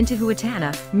name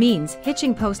Intihuatana means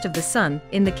hitching post of the sun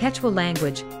in the Quechua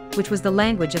language, which was the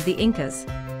language of the Incas.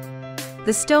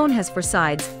 The stone has 4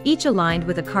 sides, each aligned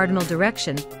with a cardinal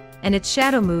direction, and its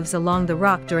shadow moves along the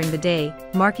rock during the day,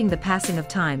 marking the passing of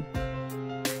time.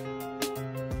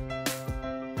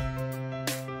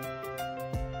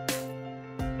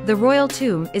 The Royal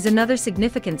Tomb is another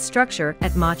significant structure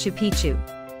at Machu Picchu.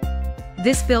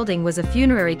 This building was a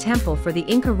funerary temple for the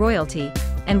Inca royalty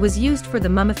and was used for the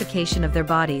mummification of their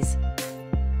bodies.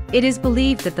 It is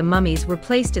believed that the mummies were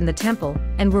placed in the temple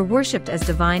and were worshipped as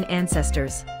divine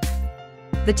ancestors.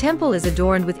 The temple is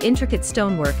adorned with intricate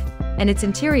stonework, and its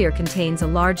interior contains a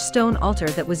large stone altar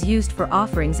that was used for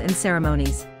offerings and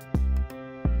ceremonies.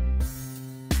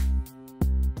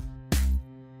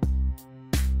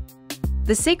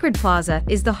 The Sacred Plaza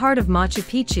is the heart of Machu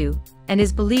Picchu and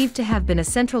is believed to have been a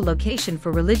central location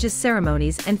for religious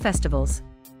ceremonies and festivals.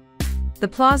 The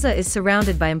plaza is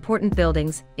surrounded by important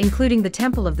buildings, including the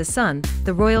Temple of the Sun,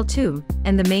 the Royal Tomb,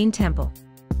 and the main temple.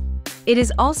 It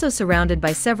is also surrounded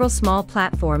by several small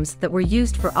platforms that were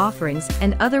used for offerings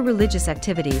and other religious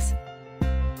activities.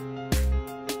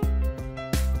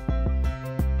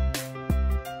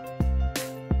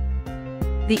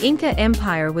 The Inca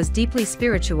Empire was deeply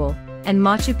spiritual, and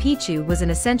Machu Picchu was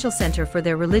an essential center for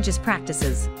their religious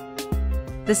practices.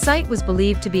 The site was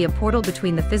believed to be a portal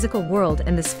between the physical world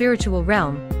and the spiritual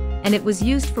realm, and it was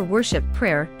used for worship,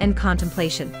 prayer, and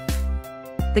contemplation.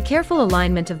 The careful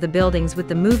alignment of the buildings with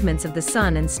the movements of the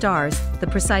sun and stars, the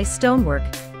precise stonework,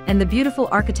 and the beautiful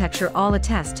architecture all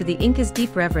attest to the Incas'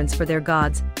 deep reverence for their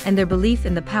gods and their belief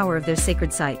in the power of their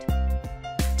sacred site.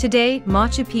 Today,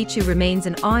 Machu Picchu remains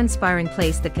an awe-inspiring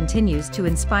place that continues to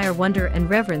inspire wonder and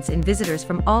reverence in visitors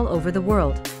from all over the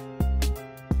world.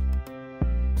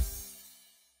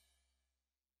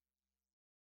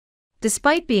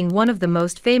 Despite being one of the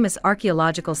most famous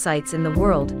archaeological sites in the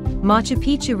world, Machu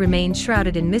Picchu remains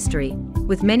shrouded in mystery,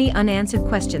 with many unanswered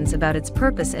questions about its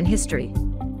purpose and history.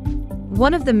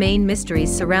 One of the main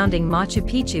mysteries surrounding Machu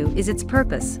Picchu is its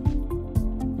purpose.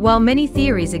 While many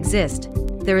theories exist,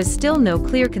 there is still no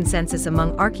clear consensus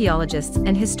among archaeologists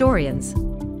and historians.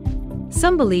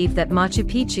 Some believe that Machu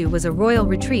Picchu was a royal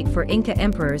retreat for Inca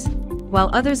emperors, while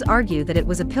others argue that it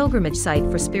was a pilgrimage site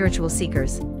for spiritual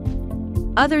seekers.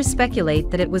 Others speculate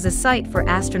that it was a site for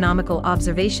astronomical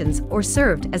observations or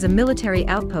served as a military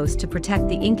outpost to protect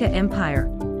the Inca Empire.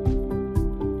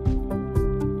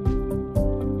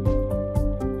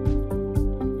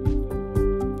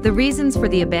 The reasons for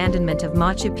the abandonment of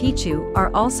Machu Picchu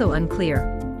are also unclear.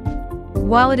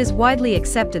 While it is widely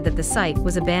accepted that the site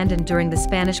was abandoned during the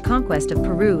Spanish conquest of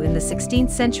Peru in the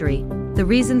 16th century, the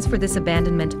reasons for this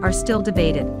abandonment are still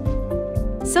debated.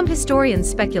 Some historians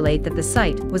speculate that the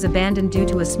site was abandoned due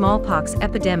to a smallpox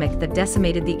epidemic that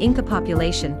decimated the Inca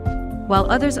population, while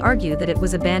others argue that it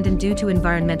was abandoned due to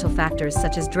environmental factors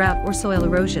such as drought or soil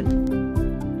erosion.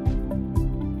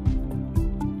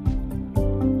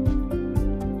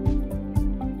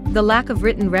 The lack of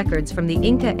written records from the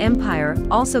Inca Empire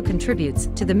also contributes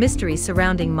to the mystery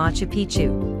surrounding Machu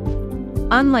Picchu.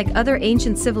 Unlike other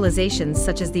ancient civilizations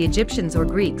such as the Egyptians or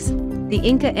Greeks, the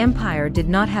Inca Empire did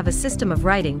not have a system of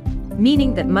writing,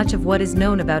 meaning that much of what is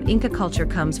known about Inca culture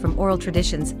comes from oral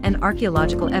traditions and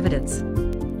archaeological evidence.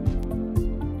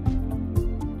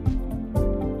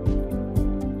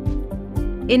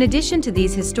 In addition to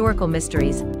these historical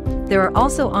mysteries, there are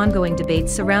also ongoing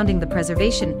debates surrounding the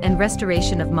preservation and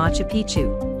restoration of Machu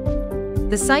Picchu.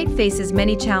 The site faces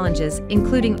many challenges,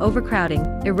 including overcrowding,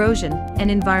 erosion,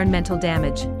 and environmental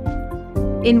damage.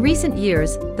 In recent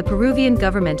years, the Peruvian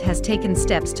government has taken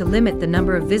steps to limit the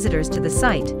number of visitors to the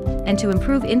site and to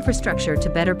improve infrastructure to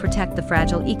better protect the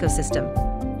fragile ecosystem.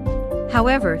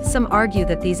 However, some argue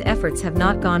that these efforts have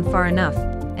not gone far enough,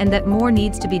 and that more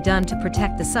needs to be done to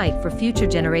protect the site for future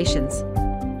generations.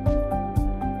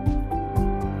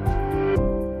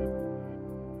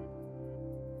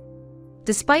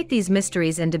 Despite these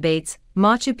mysteries and debates,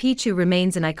 Machu Picchu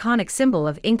remains an iconic symbol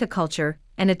of Inca culture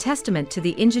and a testament to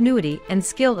the ingenuity and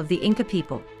skill of the Inca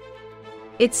people.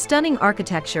 Its stunning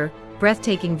architecture,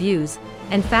 breathtaking views,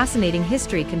 and fascinating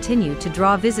history continue to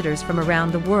draw visitors from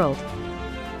around the world.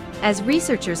 As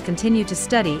researchers continue to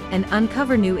study and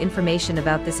uncover new information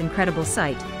about this incredible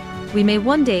site, we may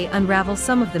one day unravel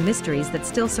some of the mysteries that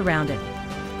still surround it.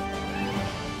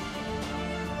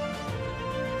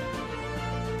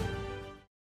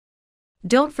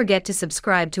 Don't forget to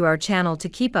subscribe to our channel to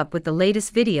keep up with the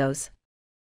latest videos.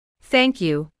 Thank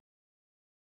you.